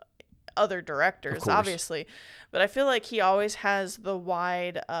 from other directors, obviously. But I feel like he always has the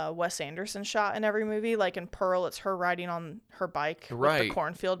wide Wes Anderson shot in every movie. Like in Pearl, it's her riding on her bike with the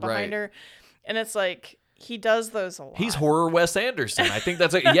cornfield behind her. And it's like, he does those a lot. He's horror Wes Anderson. I think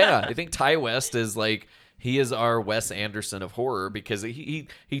that's I think Ty West is like, he is our Wes Anderson of horror, because he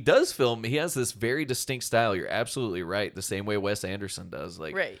does film. He has this very distinct style. You're absolutely right. The same way Wes Anderson does.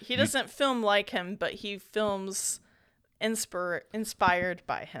 Like, right. He doesn't film like him, but he films inspired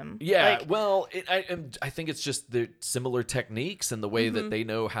by him. Yeah, I think it's just the similar techniques and the way that they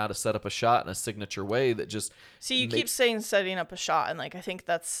know how to set up a shot in a signature way that just... See, you keep saying setting up a shot, and like I think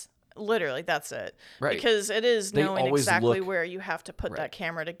that's it. Right. Because it is knowing exactly where you have to put that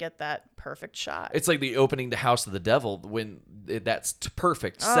camera to get that perfect shot. It's like the opening to House of the Devil, when that's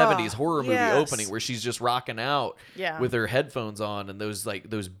perfect 70s horror movie opening where she's just rocking out with her headphones on, and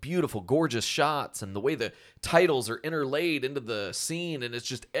those beautiful, gorgeous shots, and the way the titles are interlaid into the scene, and it's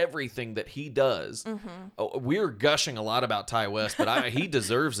just everything that he does. We're gushing a lot about Ty West, but he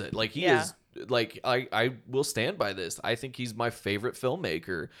deserves it. Like, he is... Like, I will stand by this. I think he's my favorite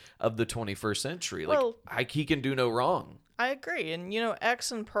filmmaker of the 21st century. Like, he can do no wrong. I agree. And,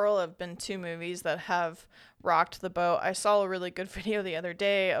 X and Pearl have been two movies that have rocked the boat. I saw a really good video the other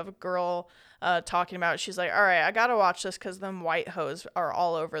day of a girl talking about it. She's like, all right, I got to watch this because them white hoes are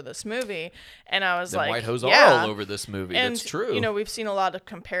all over this movie. And I was like, white hoes are all over this movie. And, that's true. We've seen a lot of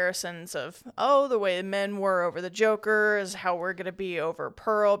comparisons of, the way men were over the Joker is how we're going to be over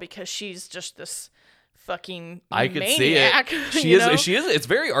Pearl, because she's just this fucking maniac. See it. She is. She is. It's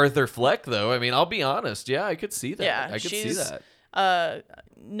very Arthur Fleck, though. I mean, I'll be honest. Yeah, I could see that. Yeah, I could see that.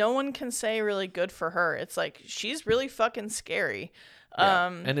 No one can say really good for her. It's like, she's really fucking scary. Yeah.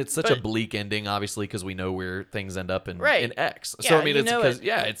 And it's such a bleak ending, obviously, because we know where things end up in X. So I mean, it's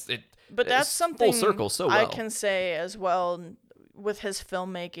because But that's something full circle so well. I can say as well with his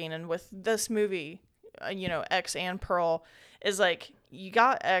filmmaking and with this movie, X and Pearl, is like, you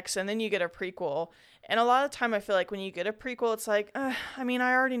got X and then you get a prequel. And a lot of time I feel like when you get a prequel, it's like, I mean,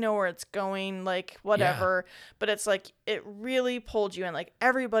 I already know where it's going, like, whatever. Yeah. But it's like, it really pulled you in. Like,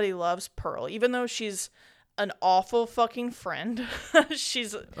 everybody loves Pearl, even though she's an awful fucking friend.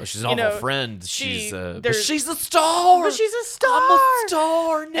 she's an awful friend. She's a star. But she's a star. I'm a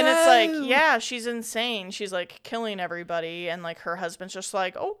star. No. And it's like, yeah, she's insane. She's like killing everybody, and like her husband's just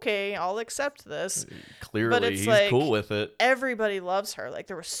like, okay, I'll accept this. Clearly, but it's he's like, cool with it. Everybody loves her. Like,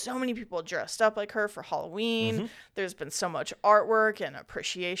 there were so many people dressed up like her for Halloween. There's been so much artwork and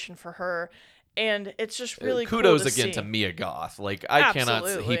appreciation for her. And it's just really kudos cool to again see. to Mia Goth. Like, I cannot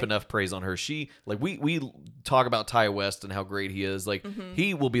heap enough praise on her. She, like, we talk about Ty West and how great he is. Like,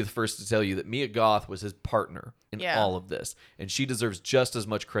 he will be the first to tell you that Mia Goth was his partner in all of this, and she deserves just as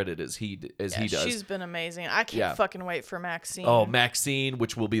much credit as he does. She's been amazing. I can't fucking wait for Maxine. Oh, Maxine,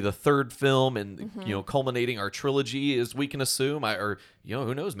 which will be the third film, and culminating our trilogy, as we can assume.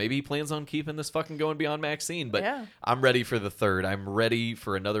 Who knows? Maybe he plans on keeping this fucking going beyond Maxine. But I'm ready for the third. I'm ready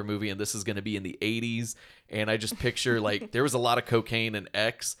for another movie, and this is going to be in the 80s. And I just picture, like, there was a lot of cocaine in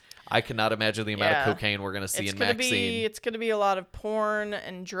X. I cannot imagine the amount of cocaine we're going to see in Maxine. It's going to be a lot of porn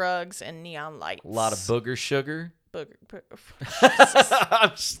and drugs and neon lights. A lot of booger sugar.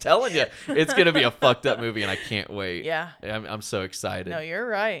 I'm just telling you, it's going to be a fucked up movie, and I can't wait. Yeah. I'm so excited. No, you're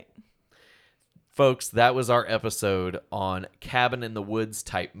right. Folks, that was our episode on cabin in the woods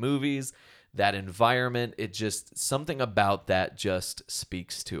type movies. That environment, something about that just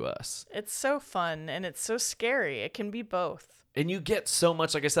speaks to us. It's so fun, and it's so scary. It can be both. And you get so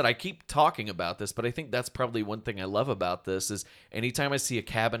much, like I said, I keep talking about this, but I think that's probably one thing I love about this is anytime I see a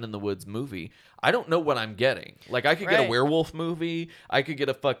cabin in the woods movie, I don't know what I'm getting. Like, I could get a werewolf movie. I could get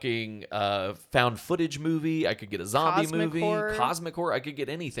a fucking found footage movie. I could get a zombie movie. Cosmic horror. I could get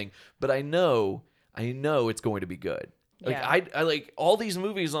anything. But I know it's going to be good. Like Yeah. I like all these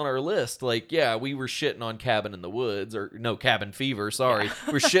movies on our list. Like, yeah, we were shitting on Cabin in the Woods, or no, Cabin Fever. Sorry,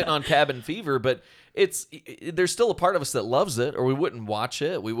 we're shitting on Cabin Fever, but there's still a part of us that loves it, or we wouldn't watch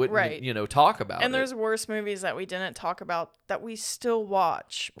it. We wouldn't, Right. talk about it. And there's worse movies that we didn't talk about that we still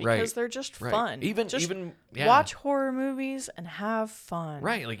watch because Right. they're just Right. fun. Even yeah. watch horror movies and have fun.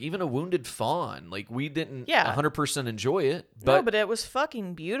 Right, like even A Wounded Fawn, like we didn't Yeah. 100% enjoy it, But it was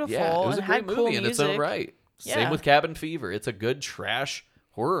fucking beautiful. yeah, it was a and great had movie cool in its own music. right. Same Yeah. with Cabin Fever. It's a good trash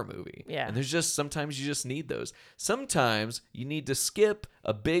horror movie. Yeah. And there's just sometimes you just need those. Sometimes you need to skip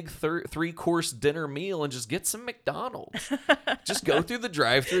a big 3-course dinner meal and just get some McDonald's. Just go through the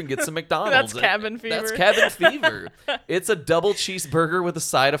drive-thru and get some McDonald's. That's Cabin Fever. That's Cabin Fever. It's a double cheeseburger with a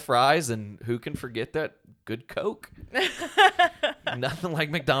side of fries, and who can forget that good Coke? Nothing like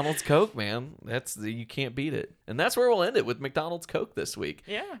McDonald's Coke, man. You can't beat it. And that's where we'll end it, with McDonald's Coke this week.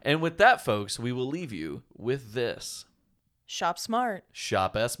 Yeah. And with that, folks, we will leave you with this. Shop smart.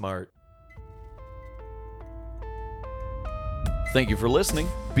 Shop S-Mart. Thank you for listening.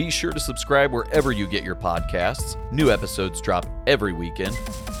 Be sure to subscribe wherever you get your podcasts. New episodes drop every weekend.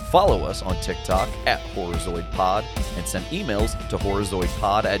 Follow us on TikTok @HorrorZoidPod and send emails to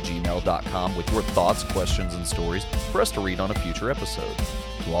horrorzoidpod@gmail.com with your thoughts, questions, and stories for us to read on a future episode.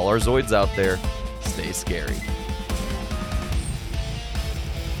 To all our Zoids out there, stay scary.